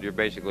get cold, you're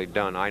basically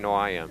done. I know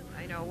I am.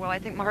 I know. Well, I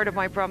think part of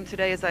my problem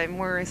today is I'm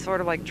wearing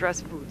sort of like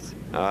dress boots.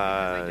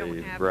 I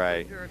don't have a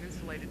Right. pair of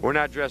insulated We're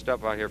not dressed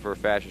up out here for a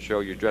fashion show.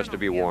 You're dressed to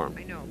be Yeah, warm.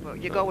 I know,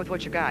 but you go with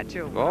what you got,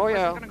 too. Oh, I'm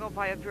yeah. not going to go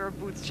buy a pair of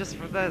boots just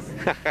for this.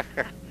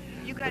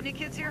 You got any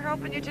kids here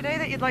helping you today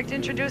that you'd like to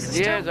introduce us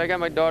Yes, to? I got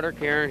my daughter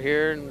Karen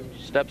here and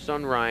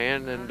stepson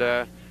Ryan,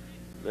 and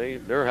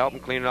they're helping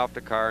clean off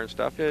the car and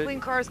stuff. Clean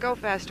cars go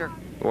faster.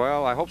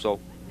 Well, I hope so.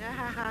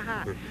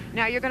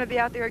 Now, you're going to be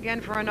out there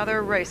again for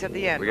another race at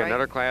the end, We got right?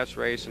 another class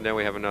race, and then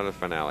we have another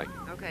finale.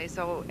 Okay,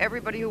 so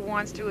everybody who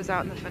wants to is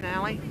out in the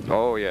finale?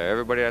 Oh yeah,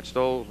 everybody that's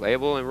still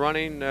able and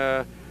running.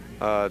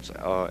 It's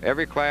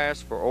every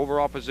class for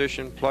overall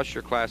position plus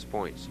your class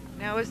points.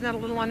 Now, isn't that a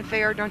little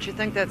unfair? Don't you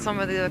think that some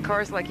of the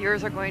cars like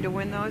yours are going to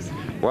win those?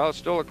 Well, it's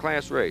still a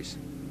class race.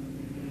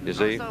 You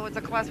see? So it's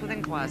a class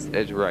within class.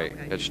 It's right.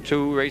 Okay. It's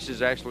 2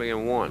 races actually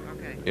in one.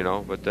 Okay. You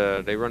know, but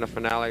they run a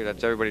finale.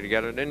 That's everybody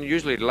together. And then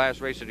usually the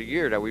last race of the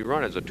year that we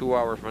run is a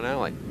 2-hour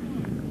finale.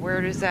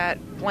 Where is that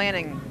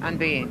planning on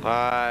being?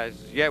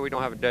 Yeah, we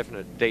don't have a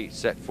definite date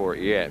set for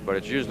it yet, but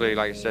it's usually,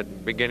 like I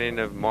said, beginning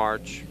of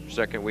March,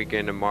 second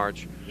weekend of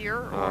March. Here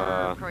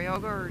or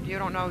Crayoga, or you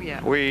don't know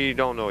yet? We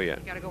don't know yet.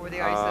 You got to go where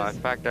the ice is.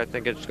 In fact, I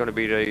think it's going to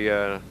be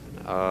the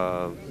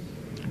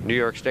New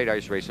York State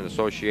Ice Racing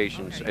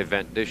Association's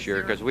event this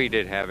year, because we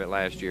did have it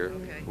last year.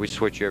 Okay. We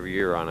switch every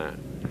year on that.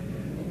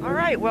 All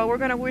right, well, we're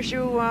going to wish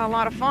you a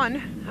lot of fun.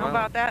 How Well.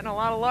 about that? And a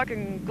lot of luck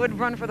and good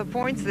run for the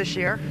points this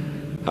year.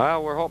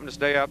 We're hoping to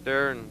stay up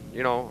there, and,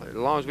 you know, as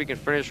long as we can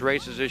finish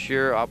races this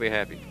year, I'll be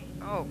happy.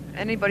 Oh,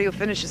 anybody who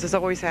finishes is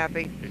always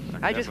happy.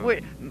 I just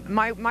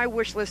Definitely. my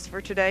wish list for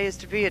today is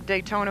to be at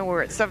Daytona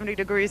where it's 70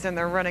 degrees and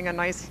they're running a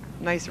nice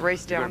race You're down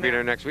going to be there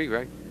there. next week,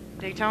 right?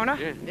 Daytona?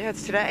 Yeah.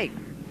 It's today.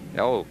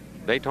 Oh,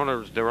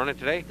 Daytona, they're running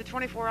today? The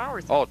 24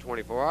 hours. Oh,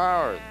 24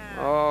 hours.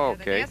 Yeah. Oh,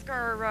 Yeah, okay. The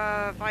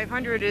NASCAR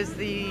 500 is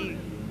the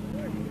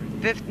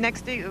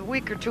next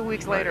week or 2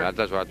 weeks Right, later.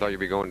 that's what I thought you'd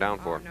be going down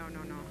for. Oh, no.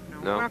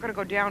 No? We're not going to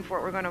go down for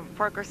it. We're going to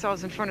park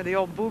ourselves in front of the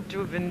old boob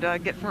tube and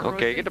get front row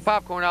Okay, get the seats.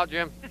 popcorn out,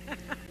 Jim.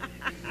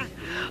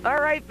 All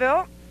right,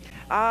 Bill.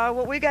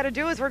 What we got to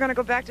do is we're going to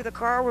go back to the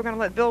car. We're going to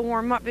let Bill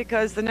warm up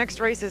because the next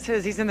race is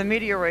his. He's in the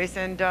media race,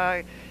 and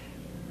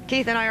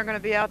Keith and I are going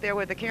to be out there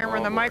with the camera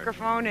and the boy.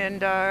 microphone,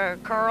 and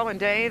Carl and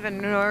Dave,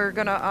 and we're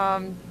going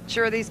to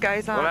cheer these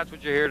guys on. Well, that's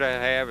what you're here to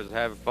have, is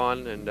have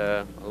fun, and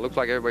it looks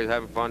like everybody's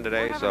having fun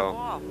today, We're having a so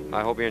ball.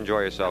 I hope you enjoy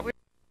yourself. We